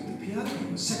ပဲဆိုပြီးဘုရားခင်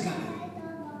ကိုဆက်ကတယ်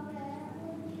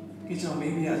ဒီကြောင့်မ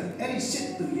င်းပြရစီအဲ့ဒီစစ်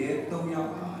သူရဲ့3ယော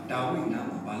က်ဟာဒါဝိဒ်နာ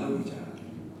မှာမလုပ်နေကြတာ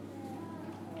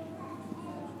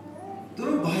သူ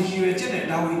တို့ဘာရည်ရွယ်ချက်နဲ့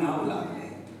ဒါဝိဒ်နာကိုလာတ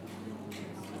ယ်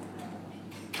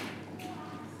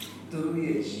သူတို့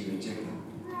ရဲ့ရည်ရွယ်ချက်က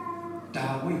ဒါ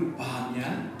ဝိဒ်ဘာ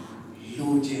များ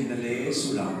လိုချင်တယ်လဲ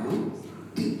ဆိုတာကို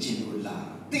သိချင်လို့လာ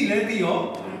သိလဲသိရော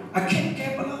အခက်အခဲ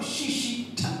ဘယ်လောက်ရှိရှိ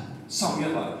ထဆောင်ရွ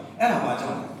က်ပါအဲ့ဒါဘာ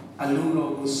ကြောင့်အလို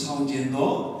တော်ကိုဆောင်ကျင်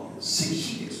တော့စိတ်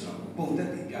ရှိတယ်ဆိုတာပုံသက်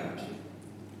တည်ပြတာဖြစ်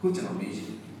ခုကျွန်တော်မေးချ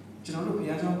င်ကျွန်တော်တို့ဘု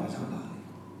ရားကျောင်းဘာကြောင့်လာလဲ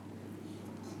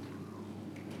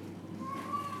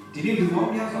ဒီနေ့လူပေါ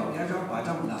င်းများစွာဘုရားကျောင်းဘာ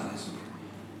ကြောင့်လာလဲဆို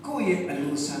ကိုယ့်ရဲ့အ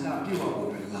လိုဆန္ဒပြည့်ဝဖို့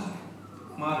အတွက်လာတယ်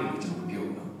မှားတယ်လို့ကျွန်တော်ပြော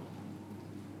တော့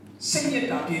စိတ်ရ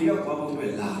တာပြေပြောက်သွားဖို့အတွ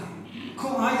က်လာတယ်ခွ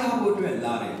န်အားရဖို့အတွက်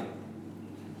လာတယ်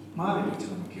မှားတယ်လို့ကျွ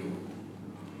န်တော်ပြော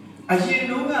အရင်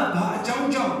တုန်းကဘာအကြောင်း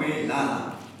ကြောင့်ပဲလာ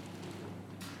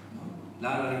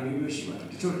တယ်မျိုးရှိပါတယ်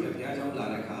တချို့တွေဘုရားကျောင်းလာ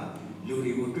တဲ့အခါလူ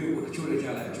တွေကိုတွေ့ဖို့တချို့တွေ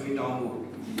ကြားလာအကျွေးတောင်းဖို့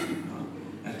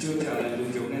အကျွေးကြလာလူ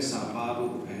ကြုံနဲ့စာပါ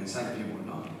ဖို့စသဖြင့်ပေါ့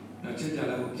နော်နောက်ကျွေးကြ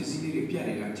လာဖို့ပစ္စည်းလေးတွေပြတ်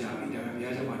နေတာကြားပြီးဒါပေမဲ့ဘု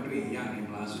ရားကျောင်းမှာတွေ့ရနိုင်မ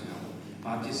လားဆိုတော့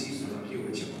ဘာပစ္စည်းဆိုတော့ပြေဝ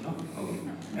ချက်ပေါ့နော်ဟုတ်ကဲ့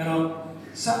အဲ့တော့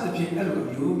စသဖြင့်အဲ့လို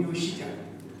မျိုးရှိကြတယ်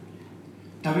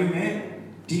ဒါပေမဲ့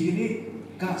ဒီကနေ့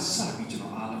ကစပြီးကျွန်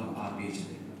တော်အားလုံးအားပေးခြင်း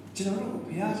ကျွန်တော်တို့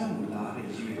ဘုရားကျောင်းကိုလာတဲ့ရ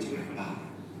ည်ရွယ်ချက်ကပါ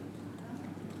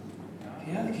ဘု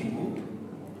ရားသခင်ကို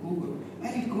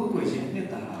အဲ့ဒီကိုယ်ကိုရှင်နဲ့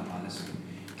တာပါလဲဆို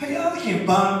ဘုရားသခင်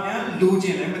ဘာများလိုချ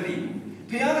င်လဲမသိဘူး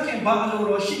ဘုရားသခင်ဘာအလို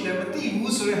တော်ရှိလဲမသိ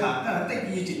ဘူးဆိုတဲ့ဟာအဲ့ဒါတိတ်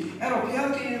ကြီးကြီးအဲ့တော့ဘုရား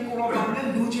သခင်ကိုတော်ဘာနဲ့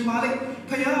လိုချင်ပါလဲ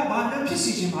ဘုရားဘာနဲ့ဖြစ်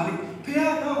စီချင်ပါလဲဘု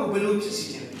ရားငါ့ကိုဘယ်လိုဖြစ်စီ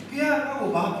ချင်လဲဘုရားငါ့ကို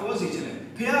ဘာပြောစီချင်လဲ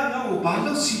ဘုရားငါ့ကိုဘာ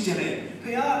လုပ်စီချင်လဲဘု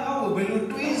ရားငါ့ကိုဘယ်လို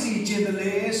တွေးစီချင်တယ်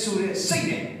လဲဆိုတဲ့စိတ်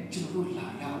နဲ့ကျွန်တော်တို့လာ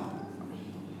ရအောင်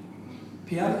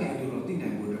ဘုရားသခင်တို့သိနို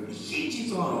င်ဖို့အတွက်အရေးကြီး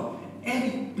ဆုံးတော့အဲ့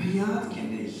ဒီဘုရားသခင်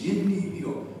နဲ့ယဉ်နေပြီး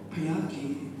တော့ဘုရားခင်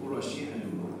ကိုရရှိအ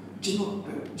လိုကျွန်တော်အ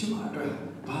တွက်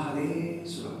ဘာလဲ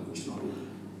ဆိုတော့ကျွန်တော်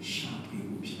ရှာဖွေ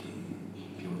ဖို့ဖြစ်တယ်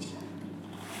ပြောချင်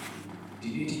ဒီ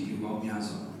နေ့ဒီလူပေါင်းများ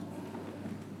စွာ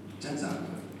စံစာ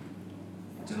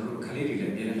ကျွန်တော်တို့ခလေးတွေလ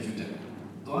ည်းပြန်ရွတ်တယ်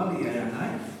သွားနေရနို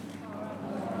င်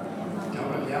ကြောက်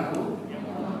ရပြကို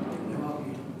ညော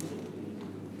ပြီး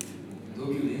တို့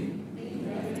ပြုနေ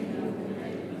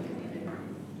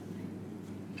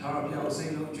ထားရပြကိုစိ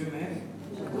တ်လုံးကျွေးမယ်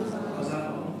အစား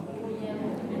တော့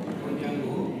ဘုရား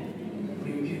ကိုပြ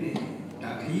င်ပြနေ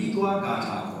ဒါခီးသွားဂါ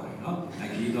ထာခေါ်တယ်နော်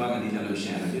ခီးသွားကနေကြလို့ရှ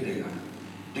င်းရဖြစ်တဲ့က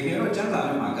တကယ်တော့ကျမ်းစာ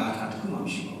ထဲမှာဂါထာတစ်ခုမှမ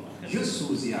ရှိပါဘူးရွတ်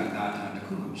ဆိုစရာဂါထာတစ်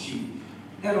ခုမှမရှိဘူး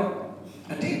အဲ့တော့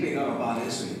အတိတ်တွေကတော့ပါလဲ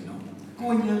ဆိုရင်နော်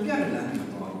ကိုဉာဏ်ပြတဲ့လမ်းတွေ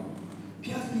တော့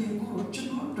ဖျားပြင်းကိုကျွန်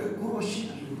တော်အတွက်ကိုရှင်း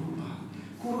တယ်လို့ပါ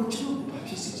ကိုကျွန်တော်ဘာ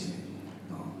ဖြစ်စေချင်လဲ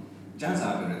နော်ကျမ်းစာ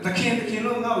ပြောတယ်သခင်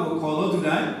လို့ငါ့ကိုခေါ်လို့သူ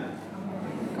တိုင်း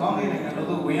ကောင်းကင်နိုင်ငံ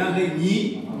တော်ဝင်ရလိမ့်မည်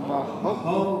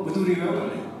ဟုတ်ဘယ်သူတွေပြောလဲ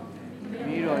ခမ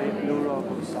ည်းတော်ရဲ့အလိုတော်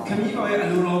ကိုဆောင်ခမည်းတော်ရဲ့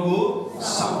အလိုတော်ကို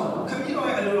ဆောင်ခမည်းတော်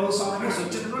ရဲ့အလိုတော်ဆောင်လို့ဆို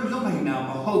ကျွန်တော်တို့လုံနိုင်တာ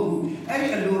မဟုတ်ဘူးအဲ့ဒီ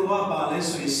အလိုတော်ကပါလဲ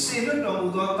ဆိုရင်စေလွတ်တော်မူ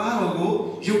သောသားတော်ကို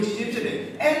ယုံကြည်ခြင်းဖြစ်တယ်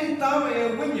any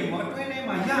time when you want when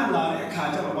my yala a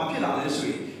car of a pillar this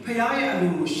way. Payaya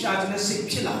and shot in a sick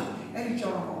pillar. Any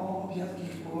job of Yaki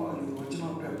or you watch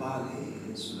not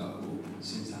prepare so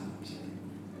since I'm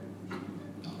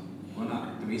one up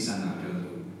the reason I tell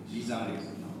you, Giza is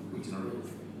which no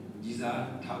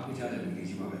Giza talk each other because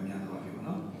you have a man of you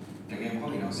know. The game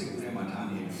calling out sick with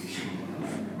Matani and fish.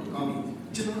 Come,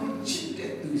 General Chip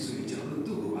that do so, General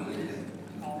do I like that.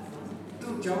 Do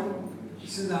Joe,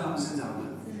 since I'm since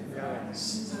I'm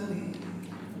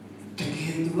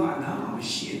Take to our now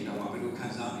machine, the one we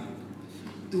can say.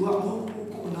 To our whole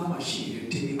now machine,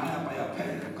 taking by a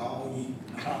pen, going in.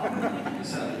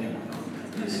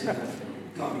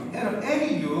 Any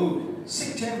you,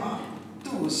 September,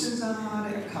 two since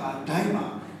I car,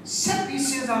 diamond, 7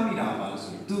 cents a meter,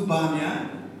 to Banya,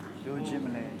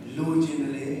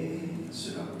 Logimele,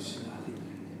 Surabusinali.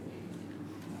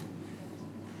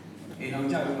 In our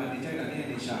job, when they take a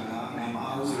name in Shaka, I'm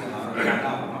out of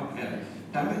the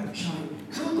Damn,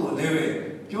 so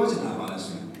there, George and Abalas.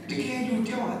 The king you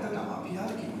tell at the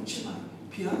Piaki, China,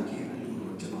 Piaki, and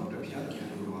the Piaki,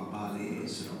 Ballet,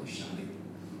 so shally.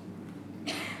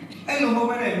 Hello,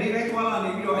 moment, and direct one,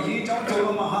 and you are here, John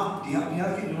Tolomaha, the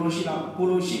Piaki, Roshila,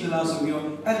 Polo Shila, so you are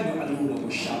Aluno,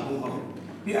 Shabu.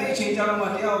 Pia change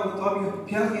Matia would call you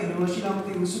Piaki and Roshila,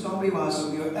 the Sudan River,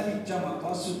 so you are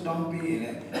Jama, Sudan P.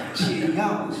 She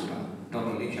Yamusra,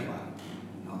 Dr. Likaba.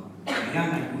 Young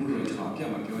and Guru to not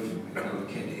Piama George,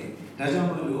 Kede,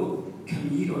 Dajamalo,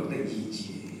 Camilo, the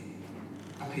Gigi.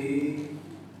 A pay,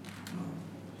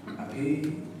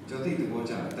 Joti the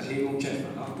Boja, the table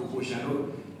chestnut, not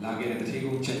Bushano, Lagay the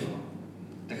table chestnut,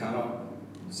 the Karo,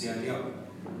 Sialia,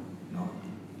 no,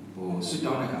 or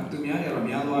Sudanica, to me, or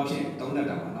Mialo, don't let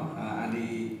them, no, and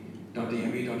the Dotty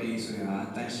and me, Dotty, so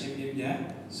Tashim, yeah,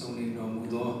 so in no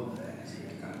Mudo,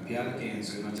 Piaraki,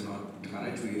 so much not to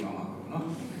carry no,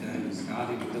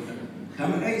 Scotty to the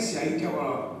Tamil I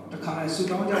tell the car is so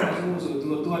to a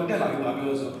tell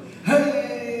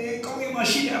hey, call me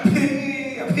machine, a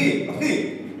pay.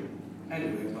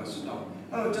 Anyway, it was down.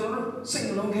 Oh, General, sing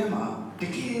along him, the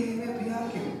king,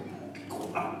 go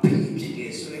up, pay, a pay,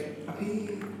 Jesus, a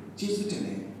pay,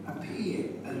 a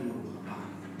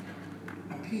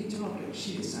pay, General,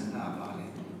 she is an valley.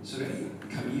 So,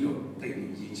 Camilo, take me,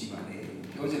 Yichi,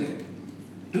 go to it.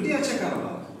 Do they check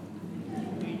out?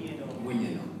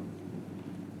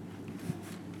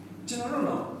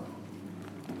 General,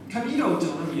 Camilo,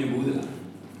 General, you would.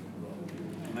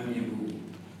 Mammy,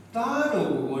 Taro,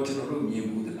 what General, you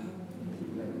would.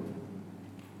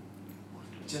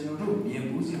 General,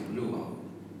 Niamusiam low.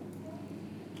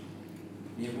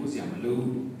 Niamusiam low.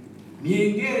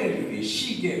 Niagari,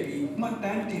 she gave me,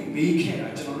 Matante,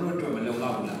 Baker, General, to a low.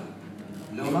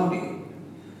 Low,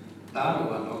 Taro,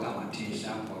 Loga,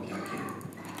 Tisha, or Yaki.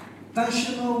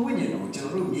 National winning,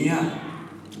 General Nia.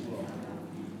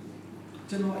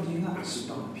 General Yina,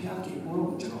 Sudan, Piaki,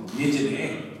 or General Yejene.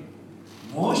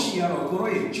 Moshia or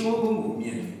Koroy, Joe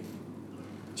Mien.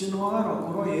 General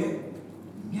or Koroy,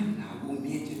 Miana, who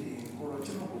Yejene, or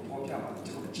General Popia,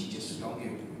 General Jesus,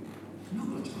 Sudan. No,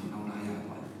 General Naya.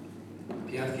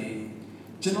 Piaki.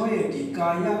 General di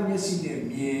Kaya, Yesine,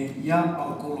 Mie, Yam,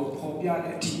 or Koro Popia,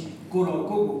 Koro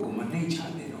Gogo, Manacha.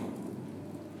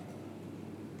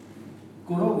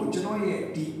 Goro,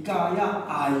 Genoye, the Kaya,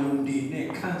 Ayundi,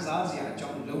 Kansasia,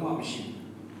 John Loma machine.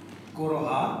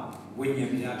 Goroha, when you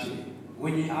be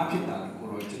when you are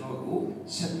Goro, Genogo,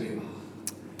 Sepema.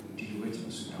 Did you wait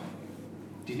to Sudan?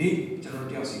 Did he, General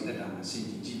Diasi, that I'm a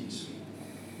singing genius?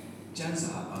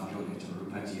 Jansa, Abio, General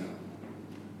Pagia.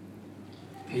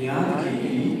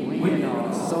 Payaki, when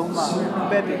so much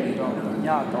better than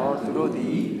Yato,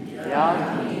 Rodi,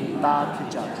 Yaki,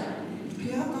 Tapija.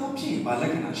 Piano,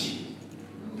 Balakanashi.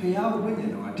 Pay out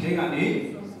winning or take a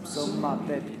name, so much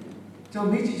better. So,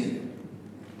 meet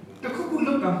the cuckoo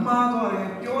looked at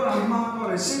Margaret, you're a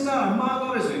Margaret, since I'm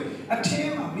Margaret, a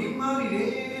team of me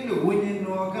money, winning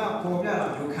or got for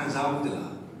you can't out the la.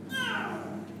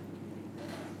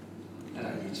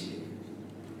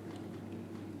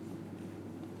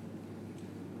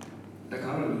 The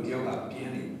color of the yoga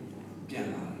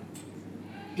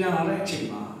piano,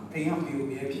 chima, a young people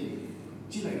be happy.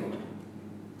 Chile.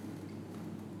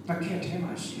 But can't tell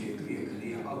my shit to be a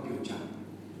clear out your job.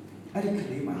 I didn't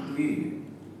clear my doing.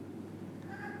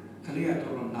 Clear to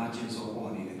Najins or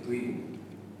body and doing.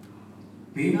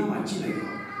 Be now my chile.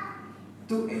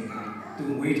 To a to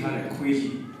wait her a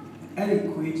queasy. Any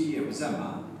queasy of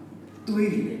Zama.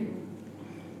 Doing.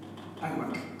 I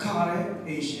want car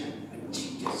Asian. A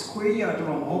Jesus queer to a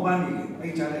more money.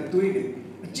 I tell her doing it.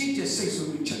 A Jesus says so,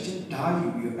 church and die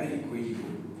you any queasy.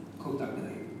 Called up the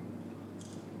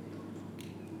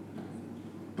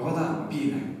ပြေး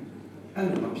နိုင်အဲ့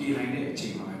လိုမပြေးနိုင်တဲ့အချိ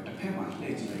န်မှာပဲတစ်ဖက်မှာလှ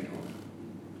ည့်ကြည့်လိုက်တော့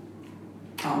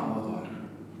အောင်းပေါ်သွားတယ်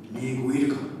မြေခွေးတ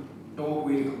စ်ခါတော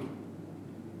ခွေးတစ်ခါ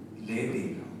လဲသေး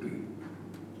တော့တွေ့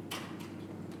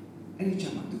အဲ့ဒီချ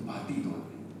က်မှာသူဘာသိသွား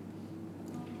လဲ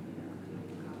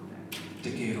တ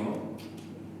ကယ်တော့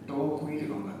တောခွေးတစ်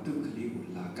ကောင်ကသူ့ကလေးကို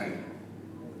လာကြိုက်တယ်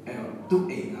အဲ့တော့သူ့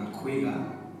အိမ်ကခွေးက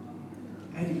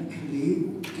အဲ့ဒီကလေး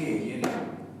ကိုကဲရဲတယ်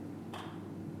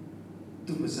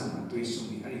သူ့မစမှာတွေးဆုံ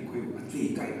ပြီးအဲ့ဒီခွေးကိုအသေး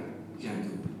ကြိုက်တာရန်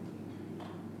သူ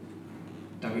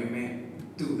ဒါပေမဲ့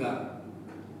သူက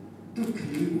သူ့က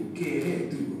လေးကိုကဲတဲ့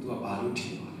သူ့ကိုသူကဘာလို့ထ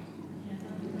င်ပါလဲ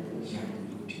ရန်သူ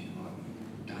လို့ထင်ပါ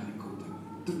ဒါနဲ့ကို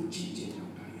သူ့ကြည့်ကြအော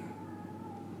င်တာရ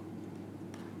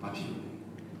ဘာဖြစ်လို့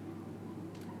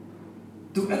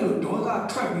သူအဲ့လိုဒေါသ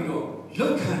ထွက်ပြီးတော့လော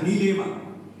က်ခံနေလေးမှာ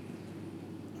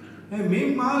မ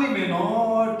င်းမားလိမ့်မယ်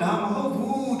နော်ဒါမဟုတ်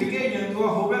ဘူးတကယ်ရန်သူက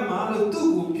ဟိုဘက်မှာလို့သူ့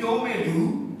ကိုပြောမဲ့လူ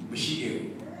မရှိခဲ့ဘူး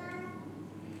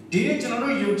ဒီနေ့ကျွန်တော်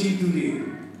တို့ယုံကြည်သူတွေ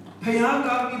ဖျား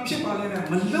ကားပြီးဖြစ်ပါလေနဲ့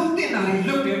မလုံတဲ့နာတွေ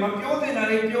လုံတယ်မပြောတဲ့နာ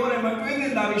တွေပြောတယ်မတွေး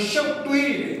တဲ့နာတွေရှောက်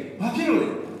တွေးတယ်ဘာဖြစ်လို့လဲ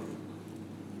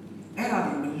အဲ့ဒါ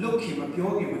ဒီမလုံခင်မပြော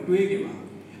ခင်မတွေးခင်မှာ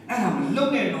အဲ့ဒါမလုံ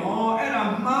နဲ့နော်အဲ့ဒါ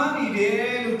မှားနေတ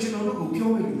ယ်လို့ကျွန်တော်တို့ကိုပြော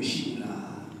မဲ့လူမရှိဘူး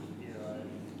လား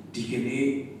ဒီကနေ့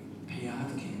ဖျား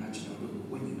သခင်ကကျွန်တော်တို့ကို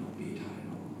ဝိညာဉ်တော်ပေးထားတယ်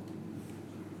နော်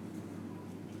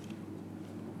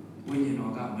ဝိညာဉ်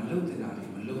တော်ကမလုံတဲ့နာတွေ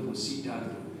မလုံဖို့စီးတာတ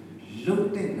ယ်လုံ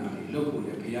တဲ့နာတွေလုံဖို့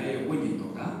လေဘုရားရဲ့ဝိညာဉ်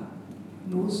တော်က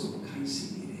နှိုးဆော်ခိုင်းစီ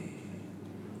နေတယ်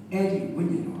အဲ့ဒီဝိ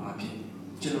ညာဉ်တော်အဖြစ်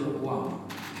ကျွန်တော်တို့ဘဝမှာ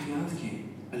ဘုရားသခင်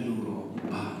အလိုတော်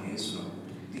ပါလဲဆိုတော့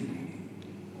သိနေတယ်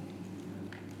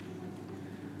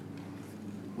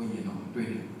ဝိညာဉ်တော်တွေ့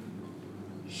တယ်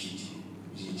ရှိချင်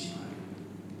ရည်ချင်ပါတယ်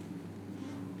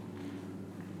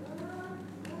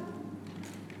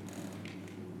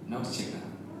နောက်တစ်ချက်က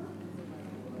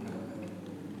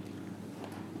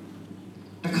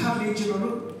တခါလေကျွန်တော်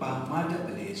တို့ဘာမှတတ်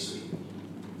တယ်ဆိုရင်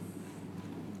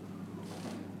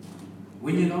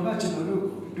ဝိညာဉ်တော်ကကျွန်တော်တို့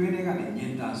တွင်းထဲကနေည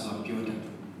င်တာဆိုပြောတတ်တ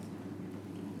ယ်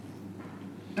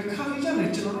တခါလေကျရ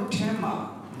င်ကျွန်တော်တို့ထဲမှာ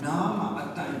နားမှာအ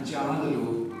တန်ကြားသ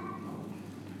လို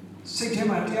စိတ်ထဲ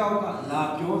မှာတယောက်ကလာ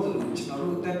ပြောသလိုကျွန်တော်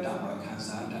တို့တက်တာမှာခံ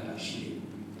စားတတ်တာရှိတယ်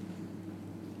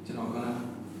ကျွန်တော်က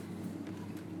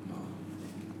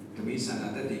ကမိဆန္ဒ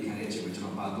တက်တည်ခံတဲ့အချိန်မှာကျွန်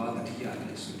တော်ပါသွားတတိယတ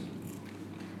ယ်ဆိုရင်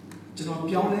ကျွန်တော်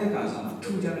ပြောင်းလဲအခါစားမှာ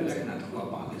ထူးခြားတဲ့လက္ခဏာတစ်ခု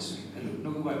ပါလဲဆိုရင်အဲ့လို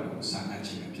နှုတ်ကပတ်တော်ကိုစာငတ်ခြ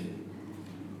င်းပဲဖြစ်တယ်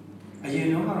အရင်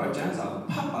တော့ကတော့ကျမ်းစာ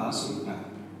ဖတ်ပါဆိုလို့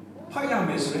ဖတ်ရမ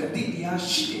ယ်ဆိုတဲ့အတိတရား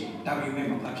ရှိတယ်ဒါပေမဲ့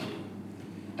မဖတ်ဖြစ်ဘူး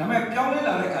ဒါပေမဲ့ပြောင်းလဲ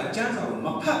လာတဲ့အခါကျမ်းစာကိုမ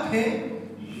ဖတ်ဖဲ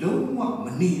လုံးဝမ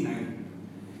နေနိုင်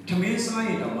ထမင်းစားရ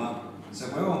င်တော့မှစ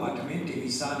ပွဲပေါ်မှာထမင်းတင်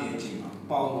ပြီးစားနေတဲ့အချိန်မှာ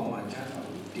ပေါင်ပေါ်မှာကျမ်းစာ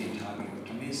ကိုတင်ထားပြီးတော့ထ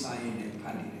မင်းစားရင်းနဲ့ဖ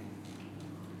တ်နေတယ်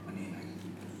မနေနိုင်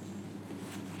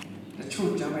တချို့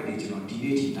ကျမ်းပိုက်တွေကျွန်တော်ဒီ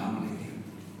နေ့ထိနားမလည်ဘူး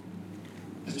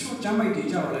တချို့ကျမ်းပိုက်တွေ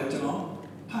ကြောက်လဲကျွန်တော်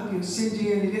ဖတ်ပြီးစင်ကြ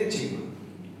ယ်နေတဲ့အချိန်မှာ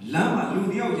လမ်းမှာလူ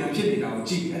တယောက်ရံဖြစ်နေတာကို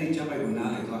ကြည့်အဲ့ဒီကျမ်းပိုက်ကိုနား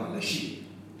လည်သွားတာလည်းရှိ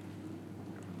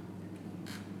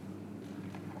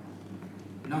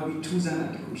နောက်ပြီးထူးဆန်းတာ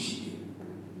တစ်ခုရှိတယ်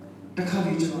တခါ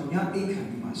လေကျွန်တော်ညအိတ်ခံ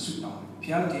ပြီးမှဆုတောင်း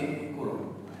ဖျားတယ်ကိုတော့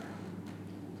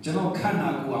ကျွန်တော်ခန္ဓာ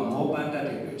ကိုယ်ကမောပန်းတတ်တ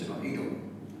ယ်လို့ကျွန်တော်အိတ်တော့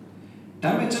ဒါ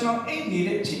ပေမဲ့ကျွန်တော်အိတ်နေ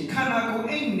တဲ့အချိန်ခန္ဓာကိုယ်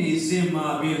အိတ်နေစဉ်မှာ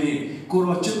ပဲလေကို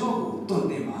တော့ကျွန်တော်ကိုတွန့်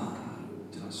တယ်မှာ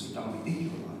ကျွန်တော်ဆုတောင်းပြီးအိတ်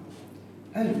ပြောပါ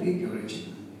အဲ့လိုအိတ်ပြောတဲ့အချိန်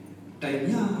တိုင်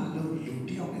ညလုံးလူ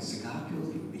တယောက်နဲ့စကားပြော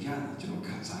လို့ရတာကျွန်တော်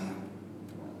ခံစားရ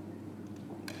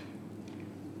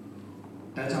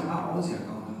ဒါကြောင့်အော်စရာ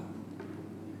ကောင်းတာ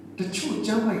တချို့ကျ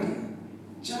မ်းပိုက်တွေ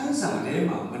ကျမ်းစာထဲ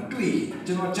မှာမတွေ့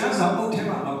ကျွန်တော်ကျမ်းစာအုပ်ထဲ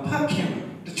မှာမဖတ်ခင်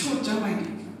တချို့ကျမ်းပိုက်တွေ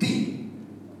သိ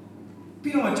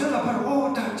ပြီးတော့ကျမ်းစာဖတ်တော့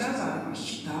ဒါကျမ်းစာထဲမှာ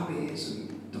ရှိတာပဲဆိုပြီး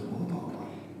သဘောပေါက်ပါ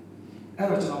တယ်အဲ့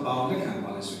တော့ကျွန်တော်ဘာလို့လက်ခံ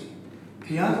ပါလဲဆိုရင်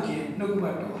ဘုရားခင်နှုတ်ကပ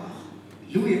တ်တော်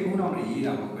လူရဲ့ဘုန်းတော်နဲ့ရေး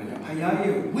တာမဟုတ်ပဲဘုရား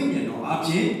ရဲ့ဝိညာဉ်တော်အ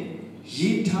ပြင်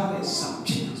ရေးထားတဲ့စာ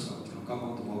ဖြစ်လို့ဆိုတော့ကျွန်တော်ကောင်းကော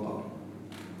င်းသဘောပေါက်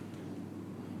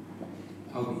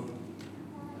ဟုတ်ပြီ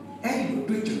အဲ့ဒီလို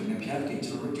တွေ့ကြုံတဲ့ဘုရားခင်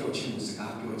ကျွန်တော်တို့ကြောက်ချင်းကိုစ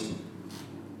ကားပြောချင်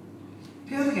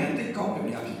ဘုရားခင်တိတ်ကောင်းတဲ့ဘု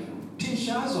ရားဖြစ်တယ်ထင်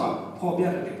ရှားစွာပေါ်ပြ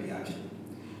တဲ့ဘုရားဖြစ်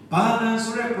ဘာလန်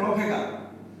ဆိုတဲ့ prophet က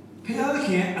ဘုရားခ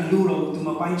င်အလိုတော်ကိုသူမ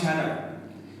ပိုင်းခြားတာ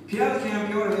ဘုရားခင်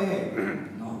ပြောတယ်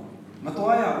နော်မ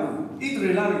တော်ရဘူးဣသရေ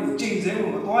လတွေကိုချိန်ဆ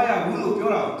ဖို့မတော်ရဘူးလို့ပြော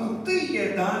တာသူသိရ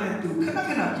တဲ့နဲ့သူခဏခ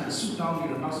ဏပြန်ဆူတောင်းပြီး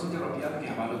တော့နောက်ဆုံးကျတော့ဘုရားခ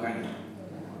င်ဘာလုပ်ခိုင်းလဲ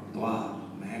သွား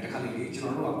မယ်တခါလေကျွ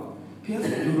န်တော်တို့ကဘုရားခ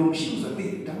င်လူတော်ရှိလို့ဆို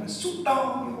တော့ဒါမှဆူတော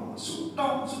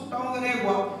င်းတဲ့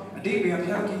ကွာအတိတ်ဘုရား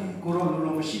ခင်ကိုရောလူ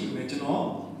တော်မရှိဘူးပဲကျွန်တော်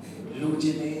လူချ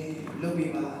င်းနေလုပ်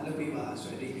ပြီးပါ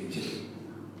ဆိုတဲ့အတိတ်ဖြစ်တယ်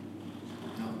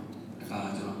နော်တခါ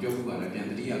ကျွန်တော်ပြောဖို့ကလည်းပြန်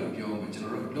တတိယလို့ပြောမယ်ကျွန်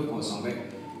တော်တို့လုပ်ဖို့ဆောင်ပဲ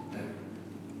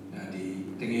ဒီ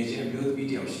တကယ်ချင်းမျိုးသမီး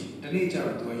တယောက်ရှိတနေ့ကျ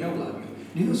တော့သူကရောက်လာပြီး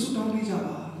你都苏当没家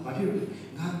吧？把票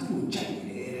俺都摘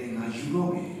嘞，俺有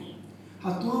了没？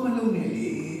他多么老年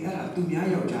嘞，哎，都伢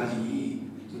要家己，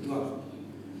就多，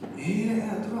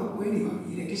哎，都要归你吧，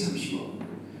伊嘞给什么事哦？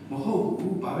冇好，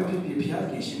爸爸偏嘅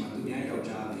事嘛，都伢要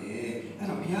家嘞，哎，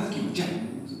偏嘅唔摘，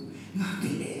俺哋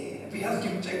偏嘅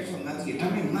唔摘，所以俺哋ท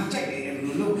ำให้俺摘嘞，老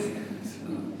老嘞，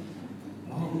冇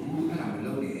好，哎，俺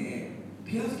老嘞，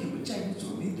偏嘅唔摘，所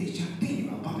以你哋摘对嘛，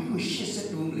爸爸個實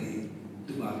實用嘞，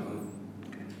都話咗。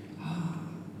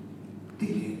တိ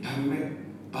တယ်ဒါပေမဲ့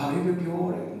ဘာလေးပဲပြော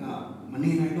တယ်ငါမ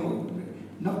နေနိုင်တော့ဘူးတဲ့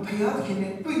နောက်ဖယားသခင်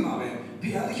နဲ့တွေ့မှာပဲဖ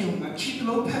ယားသခင်ကချီတ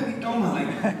လုံးဖက်ပြီးတောင်းမှလိုက်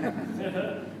တယ်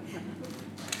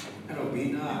အဲ့တော့ဘေး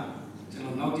နာကျွန်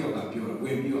တော်နောက်တစ်ယောက်ကပြောတယ်ဝ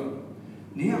င်ပြီးတော့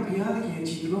နင်ကဖယားသခင်ရဲ့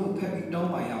ချီတလုံးကိုဖက်ပြီးတော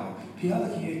င်းပါရအောင်ဖယားသ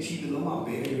ခင်ရဲ့ချီတလုံးကဘ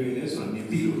ယ်ရွယ်လဲဆိုတော့နင်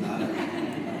သိလို့လား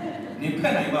နင်ဖ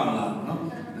က်နိုင်ပါမလားနော်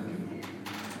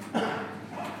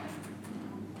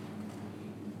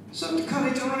ဆိုတော့ခါ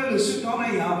လေးကျွန်တော်လည်းဆွတောင်းလို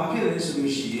က်ရဘာဖြစ်လဲဆို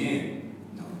လို့ရှိရင်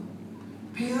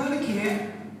ဖယားသခင်ရဲ့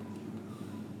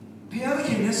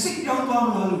စိတ်ပြောင်းသွား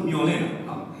လာလို့မျှော်လင့်တာ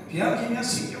နော်ဖယားသခင်ရဲ့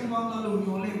စိတ်ပြောင်းသွားလာလို့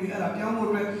မျှော်လင့်ပြီးအဲ့ဒါပြောင်းဖို့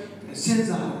အတွက်စဉ်း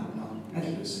စားတယ်နော်အဲ့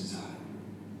ဒီလိုစဉ်းစားတယ်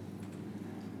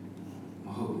မ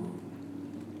ဟုတ်ဘူး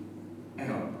အဲ့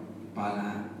တော့ဘာလ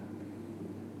န်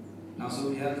နောက်ဆုံး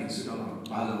ဖယားသခင်ဆွတောင်းတော့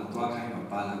ဘာလန်သွားခိုင်းတော့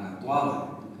ဘာလန်ကသွားလာ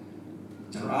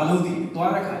ကျွန်တော်အားလုံးဒီသွား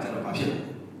တဲ့ခါကျတော့ဘာဖြစ်လဲ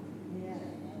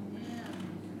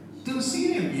သူစီး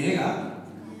တဲ့မြဲက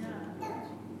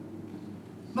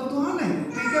မတော်နိုင်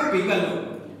ဘူးပေကလို့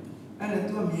အဲ့ဒါ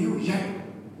သူကမြေကိုရိုက်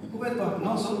ကိုပဲတော့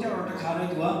နောက်ဆုံးကြတော့တခါလဲ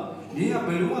သူကနေကဘ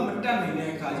ယ်လိုမှမတက်နိုင်တဲ့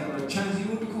အခါကျတော့ခြံစီ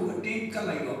ဦးတစ်ခုအတင်းကတ်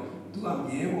လိုက်တော့သူက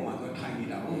မြဲပေါ်မှာသူထိုင်နေ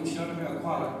တာဟုတ်ခြေတော်တစ်ခါ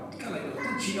ခွာတော့ကတ်လိုက်တော့သူ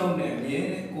ခြေတော်နဲ့မြဲ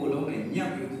နဲ့ကိုလုံးနဲ့ညက်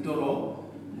ပြီးသူတော်တော်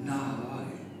နာသွားတ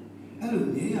ယ်အဲ့လို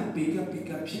မြဲကပေ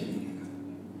ကဖြစ်နေတယ်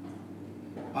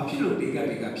ဘာဖြစ်လို့ပေကဖြစ်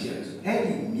လဲဆိုအဲ့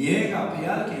ဒီမြဲကဘု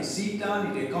ရားခင်စီးတားနေ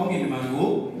တဲ့ကောင်းကင်တမန်ကို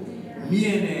မြ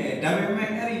င်တယ်ဒါပေမဲ့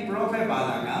အဲ့ဒီ prophet ဘာ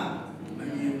သာကမ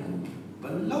မြင်ဘူးဘ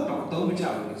ယ်လောက်တော့သုံးမကြ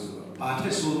ဘူးလို့ဆိုတော့ဘာထ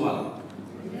က်ဆိုးသွားလဲ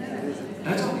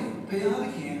ဒါကြောင့်ဘုရား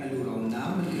ခင်အလိုတော်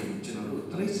နားမလည်ကျွန်တော်တို့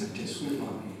တိရစ္ဆာန်ထက်ဆိုး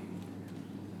သွားမယ်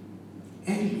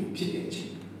အဲ့ဒီလိုဖြစ်တဲ့အချိ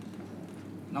န်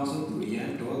နောက်ဆုံးသူရန်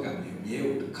တော့ကမြဲ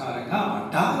ကိုတစ်ခါကမှ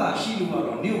ဒါသာရှိလို့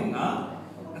တော့နေုံက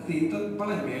အသေးသက်ပ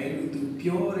လိုက်မယ်လို့သူ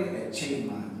ပြောတဲ့အချိန်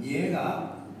မှာမြဲက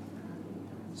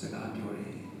စကားပြောတ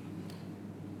ယ်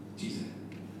ကြည်စံ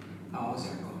အောင်စ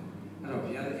ကားအဲ့တော့ဘု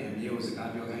ရားသခင်မြဲကိုစကား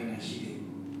ပြောခိုင်းတာရှိတယ်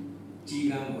ကြီး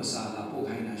ကံကိုအစာလာပို့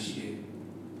ခိုင်းတာရှိတယ်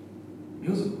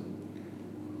မျိုးစုံ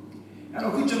အဲ့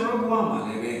တော့ခုကျွန်တော်တို့ဘဝမှာလ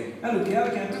ည်းပဲအဲ့လိုဘုရားသ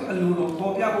ခင်သူ့အလိုတော်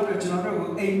ပေါ်ပြဖို့အတွက်ကျွန်တော်တို့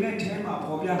ကိုအိမ်မက်ထဲမှာ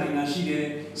ပေါ်ပြနိုင်တာရှိတယ်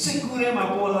စိတ်ကူးထဲမှာ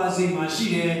ပေါ်လာစေမှာရှိ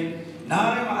တယ်နား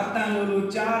ထဲမှာအတန်လို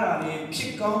ကြားတာလည်းဖြ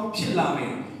စ်ကောင်းဖြစ်လာမ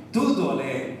ယ်သို့တော်လ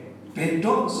ည်းဘယ်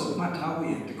တော့ဆိုမှတ်ထားဖို့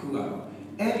ရတခုကတော့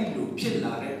အဲ့ဒီလိုဖြစ်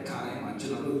လာတဲ့အခါတိုင်းမှာကျွ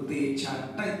န်တော်တို့သေချာ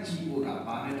တိုက်ကြည့်ဖို့က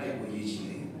ဘာနဲ့တိုက်ဖို့ရည်ရှိ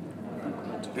လဲ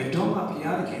ဘယ်တော့မှဘု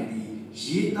ရားသခင်ဒီ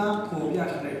ရေးသားပေါ်ပြ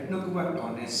ထားတဲ့နှုတ်ကပတ်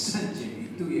တော်နဲ့ဆန့်ကျင်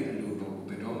ပြီးသူ့ရဲ့အလိုတော်ကို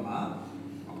ဘယ်တော့မှ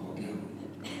မပေါ်ပြဘူး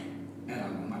အဲ့ဒါ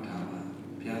ကိုမှတ်ထားပါ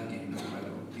ဘုရားသခင်နှုတ်ကပတ်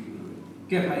တော်ပြုလို့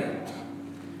ကဲဖတ်ရအောင်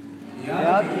ဘု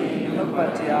ရားသခင်နှုတ်ကပ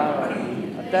တ်တရားတော်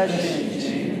အသက်ရှင်ခြ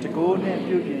င်းတကိုးနဲ့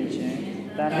ပြုပြင်ခြင်း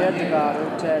တန်တဲ့တကာ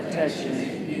တို့ထက်ခြင်း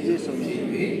ပြည့်စုံခြင်း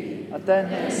အသက်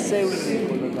နှင့်စိတ်ဝိညာဉ်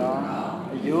ကို၎င်း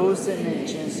အယိုးစစ်နှင့်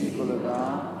ခြင်းစီကို၎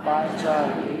င်းပိုင်းခြား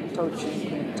ထုတ်ခြင်း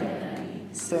ခွင့်တည်း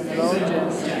စံလုံးခြင်း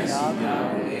စီနာများ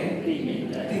ကိုတည်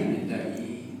မြဲတည်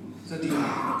စတိ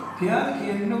ဘုရားခ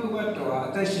င်နှုတ်ကပတ်တော်အ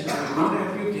သက်ရှင်တဲ့လူတွေ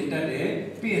ပြုပြင်တတ်တယ်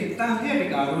ပြီးရင်တန်တဲ့တ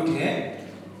ကာတို့ထက်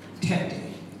တယ်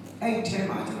အဲ့ထဲ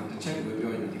မှာကျွန်တော်တစ်ချက်ကို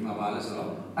ပြောရင်ဒီမှာပါလဲဆို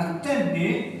တော့အသက်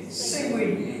နဲ့စိတ်ဝိ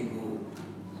ညာဉ်ကို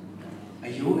အ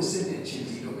ယိုးအစစ်နဲ့ချင်း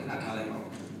စီတော့ခဏထားလိုက်ပါဦး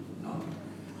နော်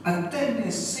အသက်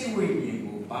နဲ့စိတ်ဝိညာဉ်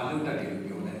ကိုဘာလို့တတ်တယ်လို့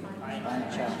ပြောလဲပိုင်း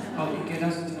ခြားဟုတ်ပြီကဲဒါ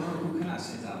ဆိုကျွန်တော်တို့ခဏစ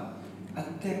ဉ်းစားအ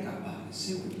သက်ကဘာ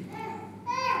စိတ်ဝိညာဉ်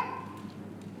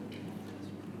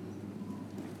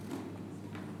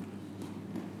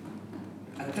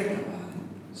အသက်ကဘာ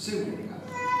စိတ်ဝိညာဉ်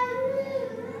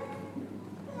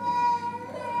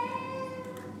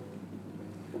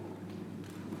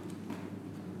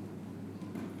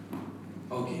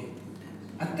Okay.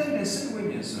 အသက်နဲ့စိတ်ဝိ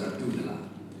ညာဉ်ဆိုတာတူသလား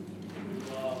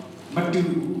မတူ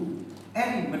ဘူးအဲ့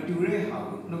ဒီမတူတဲ့ဟာ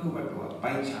ကိုနှုတ်ကပတ်တော်က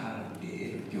ပိုင်းခြားတယ်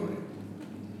လို့ပြောတယ်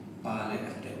ဘာလဲ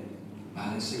အသက်ဘာ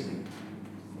လဲစိတ်ဝိညာဉ်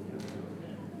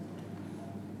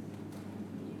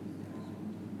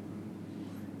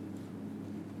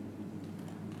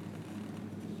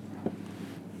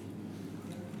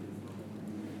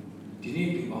ဒီနေ့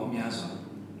ဒီပေါင်းများစွာ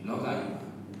လောကကြီးမှာ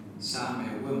စားမ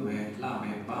ယ်ဝတ်မယ်လှမ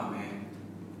ယ်ပမယ်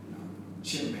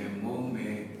ချစ်မယ်မုန်းမ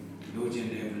ယ်လိုချင်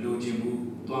တယ်မလိုချင်ဘူး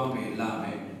သွားမယ်လာမ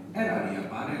ယ်အဲ့ဒါတွေက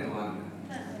ဘာနဲ့သွားလဲ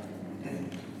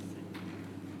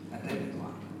အသက်နဲ့သွား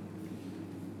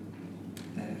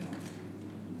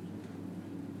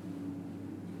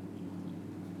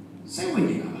စိတ်ဝိ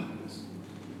ညာဉ်ကပါ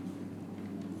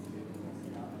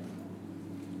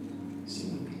စိတ်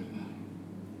ဝိညာဉ်ကပါ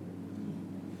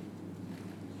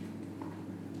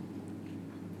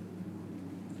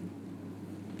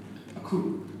အခု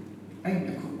အဲ့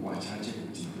ဒီခုဝါချချက်ကို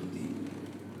ကျွန်တော်တို့သိ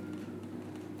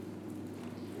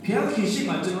ဖျက်ခင်ရှိ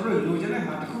မှကျွန်တော်တို့လိုချင်တဲ့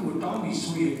ဟာတစ်ခုကိုတောင်းပြီး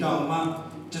ဆိုရင်တောင်းမှ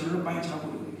ကျွန်တော်တို့ပိုင်းခြား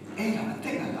ဖို့အဲ့ဒါအသ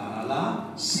က်ကလာလား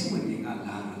စိတ်ဝိညာဉ်က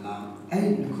လာလားအဲ့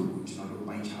ဒီခုကိုကျွန်တော်တို့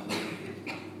ပိုင်းခြားဖို့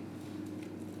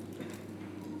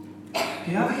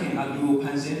ဘုရားသခင်ကလူကိုဖ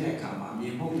န်ဆင်းတဲ့အခါမှာမြေ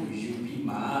မုတ်ကိုယူပြီး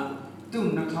မှသူ့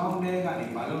နှာခေါင်းထဲကနေ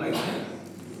မလုပ်လိုက်ဘူး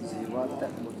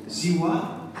ဇီဝ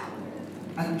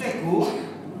အသက်ကို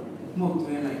မှုတ်သွ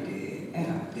င်းလိုက်တယ်အဲ့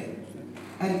ဒါအ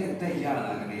သက်ရ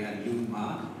လာကြတဲ့လူမှာ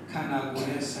ခန္ဓာကိုယ်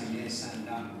နဲ့ဆိုင်ရဲ့စန္ဒ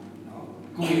နော်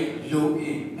ကိုယ်လိုအ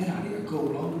င်းအဲ့ဒါတွေအကုန်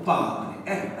လုံးပါတယ်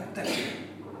အဲ့ဒါအသက်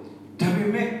ဒါပေ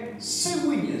မဲ့စိတ်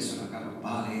ဝိညာဉ်ဆိုတာကတော့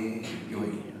ဘာလဲပြော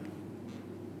ရင်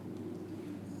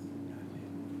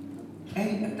အဲ့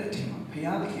ဒီအသက်ထဲမှာဘု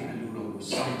ရားသခင်အလိုတော်ကို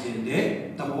ဆောင်ကျင်တဲ့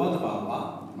သဘောတဘာဝ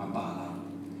မပါလား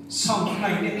ဆောင်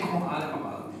နိုင်တဲ့ခွန်အားလည်းမ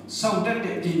ပါဘူးဆောင်တတ်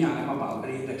တဲ့ပညာလည်းမပါဘူးအဲ့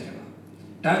ဒီအသက်ထဲမှာ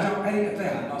ဒါကြောင့်အဲ့ဒီအသ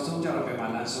က်ဟာနောက်ဆုံးကြတော့ဘယ်မှာ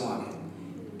လမ်းဆုံးရလဲ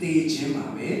တေခြင်းမှာ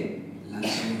ပဲလမ်း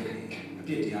ဆုံးရတယ်အ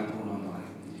ပြစ်တရားပုံတော်သွားတ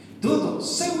ယ်သို့တော့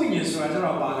စိတ်ဝိညာဉ်ဆိုတာကြ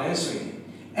တော့ပါလဲဆိုရင်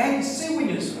အဲ့ဒီစိတ်ဝိ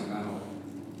ညာဉ်ဆိုတာကတော့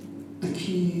တခ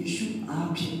င်ရှုအား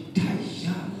ဖြင့်ထိုက်ရ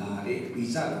လာတဲ့ဝိ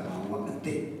ဇ္ဇာဘာဝအသ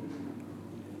က်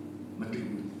မတူ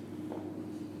ဘူး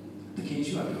တခင်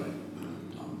ရှုပြောတယ်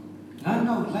ငါ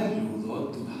နောက်လိုက်လို့တော့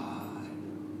သူဟာ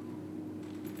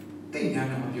တိတ်ညာ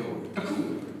နဲ့မပြောဘူးတခု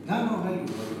ငါနောက်လိုက်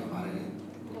လို့တော့သူကပါတယ်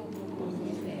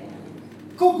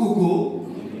ကို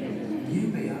ရင်း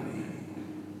ပေးရမယ်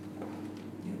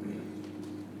ရင်းပေး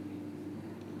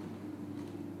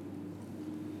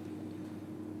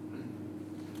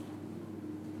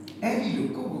အဲ့ဒီလို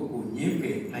ကိုရင်း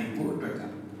ပေးနိုင်ဖို့အတွက်က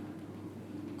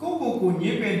ကိုရ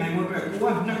င်းပေးနိုင်ဖို့အတွက်ကို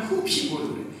ကနှစ်ခုဖြစ်ဖို့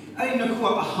လိုတယ်အဲ့ဒီနှစ်ခုက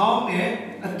အဟောင်းနဲ့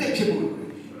အသက်ဖြစ်ဖို့လိုတယ်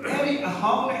အဲ့ဒီအ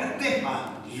ဟောင်းနဲ့အသက်မှာ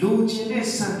လိုချင်တဲ့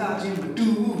စံတာချင်းမတူ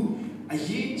ဘူးအ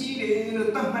ရေးကြီးတယ်လို့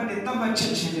သတ်မှတ်ချ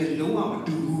က်ချင်းနဲ့လုံးဝမ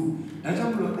တူဘူးဒါကြော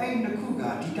င့်မလို့အဲ့နှစ်ခုက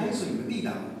ဒီတိုင်းဆိုရင်မသိ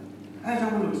တာဘူးအဲ့ကြော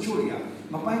င့်မလို့တချို့တွေက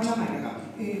မပိုင်းခြားနိုင်တဲ့က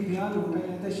ဘုရားလိုတိုင်း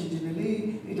သက်ရှင်ခြင်းလေ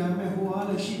ဒါပေမဲ့ဟိုအား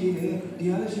လည်းရှိသေးတယ်ဒီ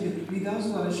အားလည်းရှိတယ်ဒီသား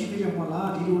ဆိုတာလည်းရှိသေးတယ်မဟုတ်လား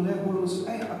ဒီလိုလဲဟိုလိုဆို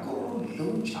အဲ့အကုန်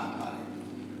လုံးချထားတယ်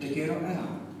တကယ်တော့အဲ့ဒါ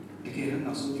တကယ်တော့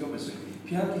နောက်ဆုံးပြောမယ်ဆိုရင်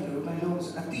ဘုရားဒီလိုတိုင်းလို့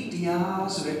အတိတရား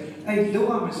ဆိုရဲအဲ့လုံး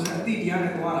ဝမယ်ဆိုရင်အတိတရား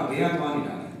နဲ့သွားတာဘယ်ကသွားနေ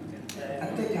တာလဲအ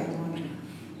တက်ကသွားနေတာ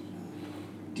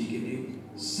ဒီကနေ့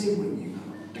စိတ်ဝိညာဉ်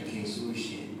ကတကယ်ဆို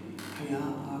ရှင်ဘု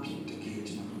ရားအားဖြင့်တကယ်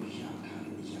ကျွန်တော်တို့ရထား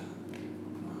တဲ့အရာ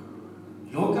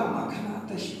လောကမှာခဏအ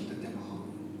သက်ရှင်တဲ့မဟုတ်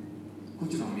ဘူးခု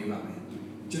ကျွန်တော်ပြောပါမယ်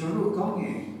ကျွန်တော်တို့ကောင်းင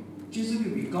င်ကျေးဇူးပြု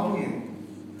ပြီးကောင်းငင်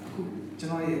အခုကျွန်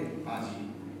တော်ရဲ့ပါကြီး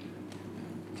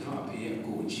ကျွန်တော်အဖေရဲ့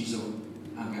ကိုအကြီးဆုံး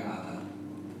အငယ်အားသာ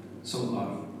ဆုံးသွား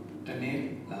ပြီတနေ့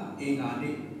လာအင်္ဂါ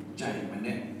နေ့ကြိုင်မ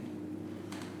နေ့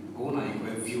9 နာရီ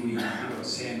ပဲ view ရပြီးတော့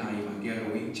10 နာရီမှာ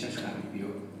getaway church ကနေပြီး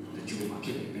တော့တချို့မှာဖြ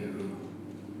စ်နေပြီလို့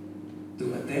သူ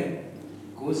အသက်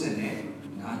95နှ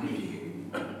စ်ကြီး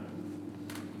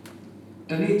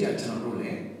တနေ့ကျကျွန်တော်တို့လ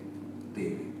ည်းသိတ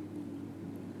ယ်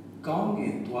ကောင်းက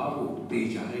င်သွားဖို့ပေး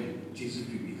ကြတဲ့ယေရှု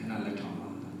ပြုပြီးခဏလက်ထောင်ပါ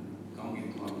ကောင်းကင်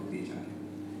သွားဖို့ပေးကြတယ်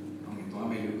ကောင်းကင်သွား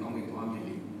မယ်လို့ကောင်းကင်သွားမယ်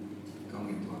လို့ကောင်း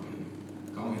ကင်သွားမယ်လို့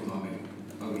ကောင်းကင်သွားမယ်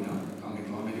ဟုတ်ပြီနော်ကောင်းကင်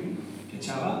သွားမယ်လို့တ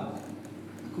ခြားပါ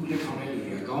အခုလက်ထောင်တဲ့လူ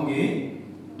တွေကကောင်းကင်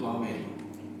သွားမယ်လို့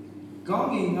ကောင်း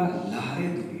ကင်ကလာတဲ့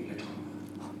သူတွေလက်ထောင်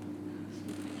ပါ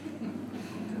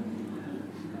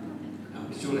နောက်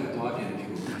တချို့လည်းသွားပြန်တယ်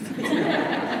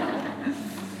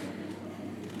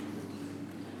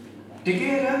တက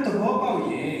ယ်တမ်းသဘောပေါက်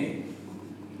ရင်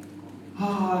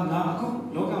ဟာငါအခု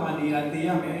လောကမှာနေတာသိရ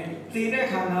မယ်သိတဲ့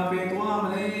ခါငါပဲသွားမ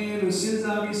လဲလို့စဉ်း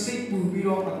စားပြီးစိတ်ပူပြီး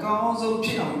တော့အကောင်းဆုံးဖြ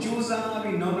စ်အောင်ကြိုးစား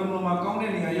ပြီးနောက်တစ်မှာကောင်း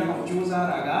တဲ့နေရာရောက်အောင်ကြိုးစား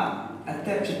တာကအသ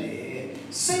က်ဖြစ်တယ်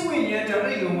စိတ်ဝိညာဉ်တ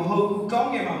ရိပ်လို့မဟုတ်ဘူးကော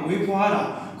င်းကင်မှာမွေးဖွားတာ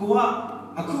ကိုက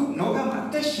အခုလောကမှာအ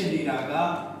သက်ရှင်နေတာက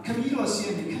ခမည်းတော်ဆ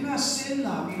င်းနေခဏဆင်း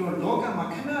လာပြီးတော့လောကမှာ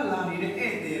ခဏလာနေတဲ့ဧ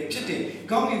ည့်သည်ဖြစ်တယ်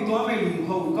ကောင်းကင်သွားမဲ့လူမ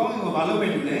ဟုတ်ဘူးကောင်းကင်ကိုဘာလုပ်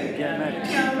မဲ့လူလဲပြန်မဲ့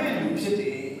လူဖြစ်တ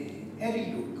ယ်အဲ့ဒီ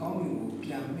လိုကောင်းကင်ကို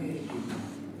ပြန်မဲ့လူ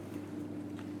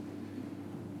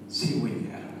စိတ်ဝိ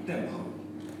ညာဉ်အသက်မဟုတ်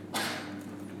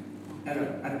အဲ့တော့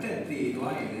အသက်တည်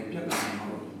သွားရင်လည်းပြတ်တာမ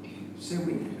ဟုတ်စိတ်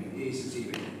ဝိညာဉ်ပဲအေးစစ်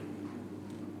ပဲ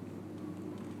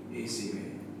အေးစစ်ပဲ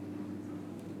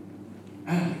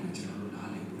အဲ့ဒီကိုကျွန်တော်တို့နား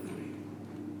လည်ဖို့လိုတယ်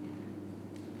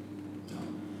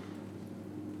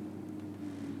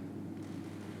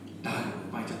ဒါ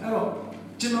ပိုင်ချအဲ့တော့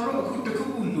ကျွန်တော်တို့အခုတစ်ခု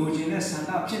ခုလိုချင်တဲ့ဆန္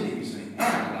ဒဖြစ်နေပြီဆိုရင်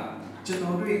အဲ့ဒါကကျွန်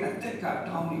တော်တို့ရဲ့အသက်က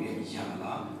တောင်းနေတဲ့အရာ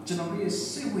လားကျွန်တော်တို့ရဲ့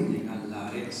စိတ်ဝိညာဉ်ကလာ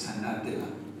တဲ့ဆန္ဒတက်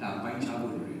လား ဒါပိုင်းခြား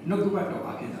ဖို့လိုတယ်နှုတ်ကပတ်တော်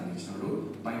အဖြစ်သာလေကျွန်တော်တို့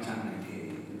ပိုင်းခြားနိုင်တယ်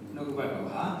နှုတ်ကပတ်တော်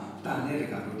ဟာတန်တဲ့တ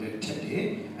ကာတို့တဲ့ထက်တဲ့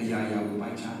အရာရာကိုပို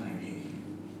င်းခြားနိုင်တယ်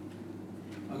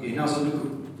โอเคနောက်ဆုံးတစ်ခု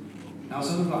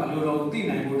ကအလိုတော်သိ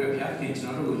နိုင်ဖို့အတွက်ဘုရားခင်ကျွ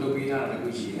န်တော်တို့ကိုလုပ်ပေးထားတာတခု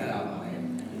ရှိအဲ့ဒါပါလေ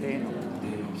အသင်းတော်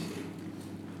ဖြစ်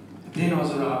အသင်းတော်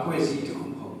ဆိုတာအဖွဲ့အစည်းတစ်ခု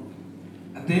မဟုတ်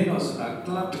အသင်းတော်ဆိုတာ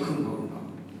club တစ်ခုမဟုတ်တော့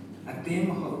အသင်း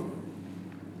မဟုတ်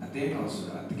အသင်းတော်ဆို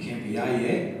တာသခင်ဘုရား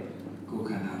ရဲ့ကိုယ်ခ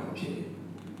န္ဓာတော်ဖြစ်တယ်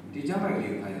ဒီကြောင့်ပဲလေ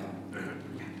ဖာရအောင်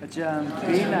အကြံ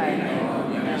ပေးနိုင်တော်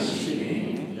မြတ်ရှိနေ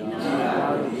ဒီ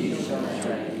တော်ဒီရှော့ချ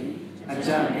ယ်အ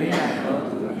ကြံပေးနိုင်တော်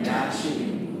သူအများရှိနေ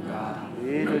က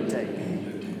ဝေလွတ်တဲ့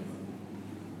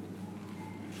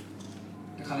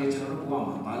တခါလေကျွန်တော်တို့ဘဝ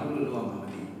မှာဘာလို့လုပ်ရမှာမ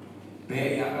လဲဘယ်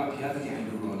အရာကဘုရားသခင်အ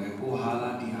လိုတော်လဲကိုဟာလာ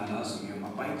ဒီဟာလာဆိုပြီးမှ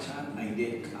ပိုင်းခြားနိုင်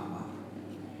တဲ့အခါမှာ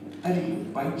အဲ့ဒီ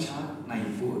ပိုင်းခြားနိုင်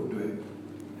ဖို့အတွက်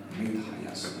မိသားရ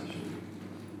ဆိုတာရှိတယ်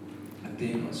အတ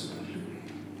င်းတော်ဆိုတာရှိတယ်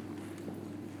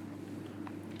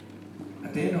အ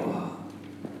တင်းတော်ဟာ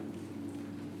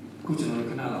ခုကျွန်တော်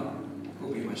ခဏလောက်ကို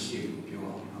ယ်ပြမရှိဘူးပြော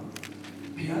အောင်နော်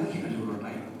ဘုရားသခင်အလိုတော်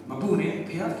တိုင်းမပူနဲ့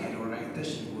ဘုရားသခင်အလိုတော်တိုင်းအသက်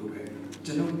ရှင်ဖို့အတွက်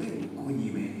ကျွန်တော်သိကိုညီ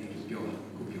မယ်ပြော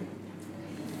ကိုပြော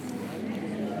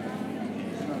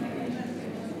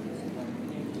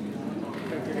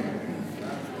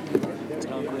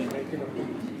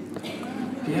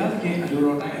ဘုရားခင်အလို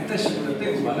တော်တိုင်းအသက်ရှင်လို့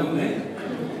တဲ့ဘာလို့လဲ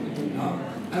နော်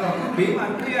အဲ့တော့ဘေးမှာ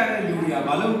တွေ့ရတဲ့လူတွေက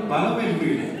ဘာလို့ပဲလူ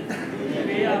တွေလဲ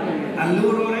အလို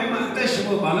တော်ထဲမှာအသက်ရှင်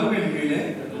ဖို့ဘာလို့ပဲလူတွေလဲ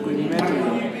ကိုကြီးမဲ့လူ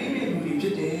တွေဖြ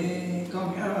စ်တယ်ကောင်း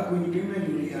ပြီအဲ့ဒါကိုကြီးမဲ့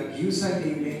လူတွေက view site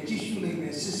တွေနဲ့ကြည့်ရှုနေမ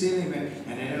ယ်စစ်ဆေးနေမယ်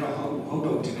အဲ့ဒါတော့ဟုတ်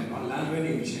တော့တင်တယ်နော်လမ်းလွဲ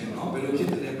နေပြီရှင်နော်ဘယ်လိုဖြစ်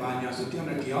တယ်ဘာညာဆိုတယောက်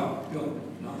နဲ့တယောက်ပြော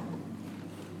နော်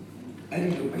အဲ့ဒီ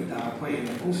လိုပိတ်တာဖွဲ့ရင်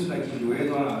အုပ်စုလိုက်ကြီးလွဲ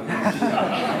သွားတာ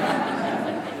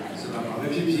ဆိုတာဘာပဲ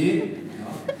ဖြစ်ဖြစ်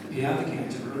နော်ဘုရားသခင်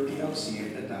ကျွန်တော်တို့တယောက်စီရဲ့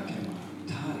တက်တာထဲမှာ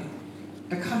ထားတယ်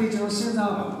တခါလေကျွန်တော်စဉ်း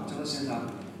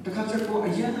စားတခါကျတော့အ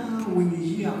ယံဝိညာဉ်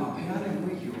ကြီးရမှာဘုရားနဲ့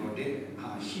ဝိရောတဲ့ဟာ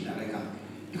ရှိလာတဲ့က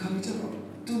တခါလေကျတော့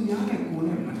သူများနဲ့ကိုယ်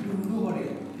နဲ့မတူတော့တဲ့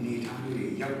အနေထားမျိုးတွေ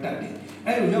ရောက်တတ်တယ်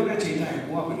အဲ့လိုရောက်တဲ့ချိန်ကျရင်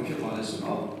ကိုကဘယ်လိုဖြစ်သွားလဲဆို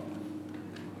တော့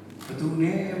ဘယ်သူ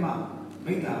နဲ့မှ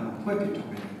မိသားစုဖွဲ့ပြတော့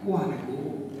မယ်ကိုကလည်းကို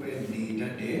ယ်နေတ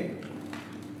တ်တဲ့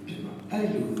ဖြစ်မှာအဲ့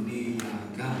လိုနေရာ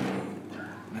က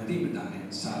မတိမတာနဲ့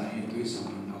စာရင်တွေးဆော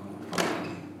င်တော့ပါတ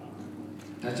ယ်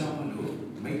ဒါကြောင့်မလို့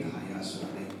မိသားရဆိုတာ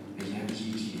လေအရင်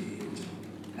ကြီးကြီး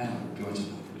အဲ့ဒါပြောချင်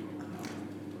တာ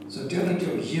ဆိုတော့တရား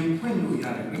တော်ရင်ဖွင့်လို့ရ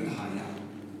တဲ့မိသားရ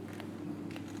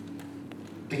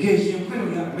တကယ်ရင်ဖွင့်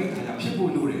လို့ရတဲ့မိသားရဖြစ်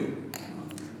ဖို့လိုတယ်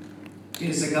ဒီ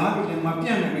စကားတွေလည်းမပြ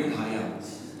တ်နိုင်မိသားရ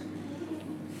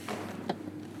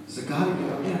စကားတွေ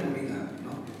လည်းပြတ်နိုင်မိသား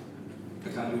နော်တ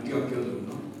ခါလူတယောက်ပြောလို့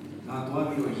နော်ငါသွား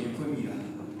ပြီးတော့ရင်ဖွင့်မိတာ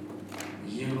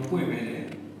ရင်မပွင့်ပဲလေ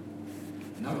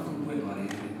နောက်တစ်ခုပွင့်သွားတယ်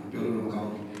ပြောလို့တော့ကော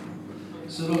င်း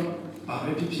ဆိုတော့ဘာ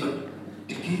ပဲဖြစ်ဖြစ်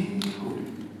တကယ်ကို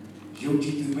ယုံကြ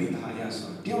ည်သူမိသားရ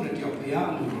ဆိုတယောက်နဲ့တယောက်ဘုရား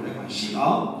အလိုတော်ထဲမှာရှိ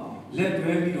အောင်လက်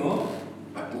တွဲပြီးတော့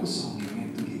ပို့ဆောင်နေတဲ့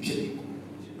သူတွေဖြစ်တယ်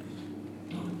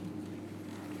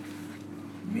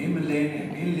မင်းမလဲနဲ့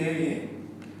မင်းလဲရဲ့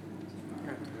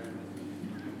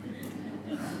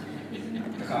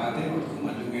တခါတည်းကမှ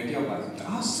လူငယ်တယောက်က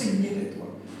အားစိတ်ညစ်တယ်သူက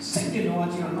စိတ်ကြတော့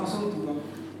ကြီးတော့နောက်ဆုံးသူက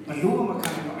ဘလို့မခံ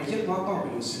တော့အရက်သွားတော့ဘ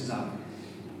ယ်လိုစဉ်းစားလဲ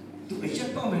သူအရက်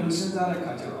တော့ဘယ်လိုစဉ်းစားတဲ့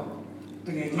ခါကျတော့တ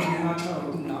ကယ်ကြီးများတော့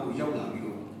သူ့နာကိုရောက်လာပြီး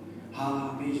တော့ဟာ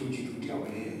မင်းယုံကြည်သူတယောက်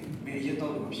ပဲမင်းရက်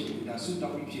တော့မဖြစ်ဘူးဒါဆုတော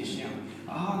င်းပြီးဖြစ်ရှင်း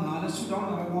ငါလည်းဆုတောင်း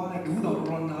လာပဲကွာနဲ့ဒူးတော်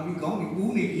တော်နာပြီးကောင်းပြီး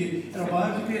ဘူးနေပြီးအဲ့တော့ဘာ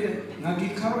ဖြစ်ဖြစ်လဲငါဒီ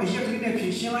ခါတော့ရက်ကလေးနဲ့ဖြ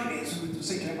စ်ရှင်းလိုက်တယ်ဆိုပြီးသူ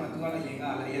စိတ်ထဲမှာသူကလည်းရင်က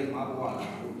လည်းရဲမှာပွားလာ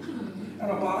အဲ့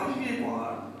တော့ဘာဖြစ်ဖြစ်ကွာ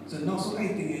ဆိုတော့ဆိုအဲ့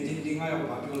တင်ငယ်ချင်းတင်ငါရောက်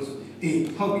ပါပြောဆိုအေး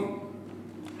ဟုတ်ပြီ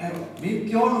အဲ့တော့မင်း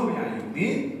ပြောလို့မရရင်မ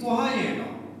င်းသွားရင်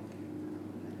တော့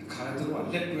ခါတော့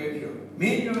လက်တွဲပြီးတော့မ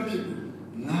င်းပြောဖြစ်ဘူး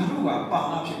ငါတို့ကပါ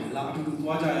လာဖြစ်ပြီလားအတူတူ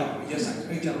သွားကြရအောင်ရက်ဆိုင်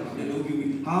အဲ့ကြတော့မျက်လုံးပြူပြီး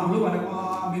ဟာမလို့ပါနဲ့ကွာ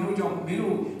မင်းတို့ကြောင့်မင်း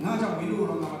တို့ငါကြောင့်မင်းတို့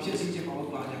တော့ငါဖြစ်စီချက်ပေါ့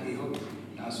ကွာညာကြီးဟုတ်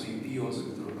ဒါဆိုရင်ပြီးရောဆို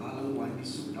တော့အားလုံးဝိုင်းပြီး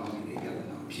စုတောင်းနေတဲ့ပြဿ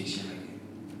နာဖြေရှင်းလိုက်တယ်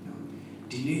နော်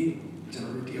ဒီနေ့ကျွန်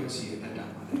တော်တို့တယောက်စီရဲ့တက်တာ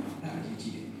ပါလေအဲ့အရေး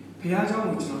ကြီးတယ်ဘုရားเจ้า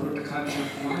ကိုကျွန်တော်တို့တစ်ခါတည်း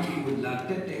ဝိုင်းပြီးကိုလာ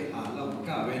တက်တဲ့အားလောက်က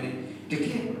ပဲနဲ့တက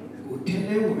ယ်ကိုထဲ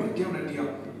ထဲဝင်တယောက်နဲ့တယော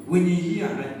က်ဝิญဉ်ကြီးရ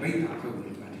တဲ့မိသားဖွဲ့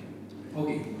လို့ပါတယ်โอเค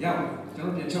ရပါကျွန်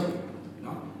တော်ပြန်ချုပ်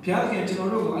ဘုရားခင်ကျွန်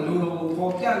တော်တို့ကိုအလိုတော်ကို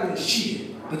ပေါ်ပြလို့ရှိတယ်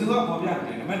ဘယ်သူကပေါ်ပြတ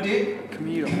ယ်နံပါတ်1ခ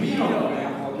မီးတော်ပဲ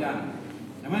ပေါ်ပြတယ်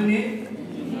နံပါတ်2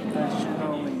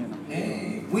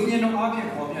ဝိညာဉ်တော်အဖြစ်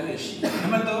ပေါ်ပြလို့ရှိတယ်နံ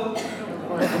ပါတ်3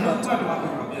ဘုရားတော်အဖြစ်ပေါ်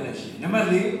ပြလို့ရှိတယ်နံပါတ်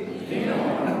4တ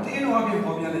င်းတော်အဖြစ်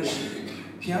ပေါ်ပြလို့ရှိတယ်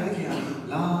ဘုရားခင်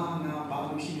ကလာငါဘာ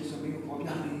လို့ရှိလဲဆိုပြီးပေါ်ပြ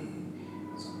တယ်ဘု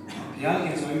ရားခ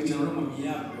င်ဆိုရင်ကျွန်တော်တို့မမြင်ရ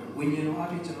ဘူးဝိညာဉ်တော်အ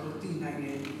ဖြစ်ကျွန်တော်တို့သိနိုင်တ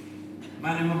ယ်မ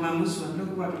နမမှန်မှုဆိုတော့နှုတ်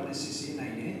ကပတ်တော်နဲ့စစ်ဆေးနို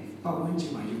င်တယ် ပတ်ဝန်းကျ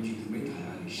င်မှာယုံကြည်သူမိတ္ထား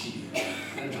ရရှိတယ်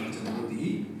အဲဒါကြောင့်ကျွန်တော်တို့ဒီ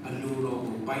အလိုတော်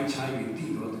ကိုပိုင်းခြား၍တ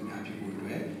ည်တော်သူများဖြစ်ဖို့အတွ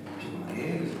က်ဖြစ်ပါတ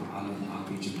ယ်လို့ကျွန်တော်အားလုံးအား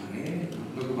ပေးချင်ပါတယ်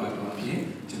လောကပါတော်ဖြင့်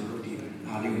ကျွန်တော်တို့ဒီ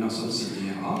အားလေးကိုနောက်ဆုံးစီရ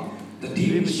င်အောင်တတိ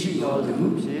မရှိတော်သူ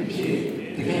ဖြစ်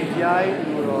တကယ်ပြိုင်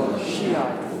လိုတော်ရှိရ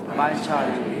ပိုင်းခြား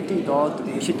၍တည်တော်သူ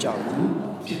ဖြစ်ကြဘူး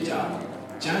ဖြစ်ကြ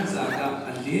ကျမ်းစာက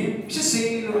အလင်းဖြစ်စေ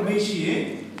လို့မရှိရင်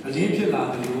အလင်းဖြစ်လာ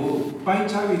တယ်လို့ပိုင်း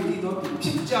ခြားပြီးတည်တော်သူဖြ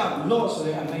စ်ကြလို့ဆို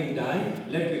တဲ့အမိန့်တိုင်း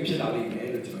လက်တွေ့ဖြစ်လာလိမ့်မယ်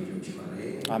လို့ကျွန်တော်ယုံကြည်ပါတ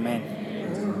ယ်အာမင်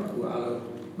ကျွန်တော်တို့အားလုံး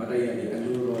မတရားရဲ့အ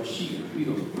လိုတော်ရှိပြီး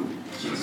တော့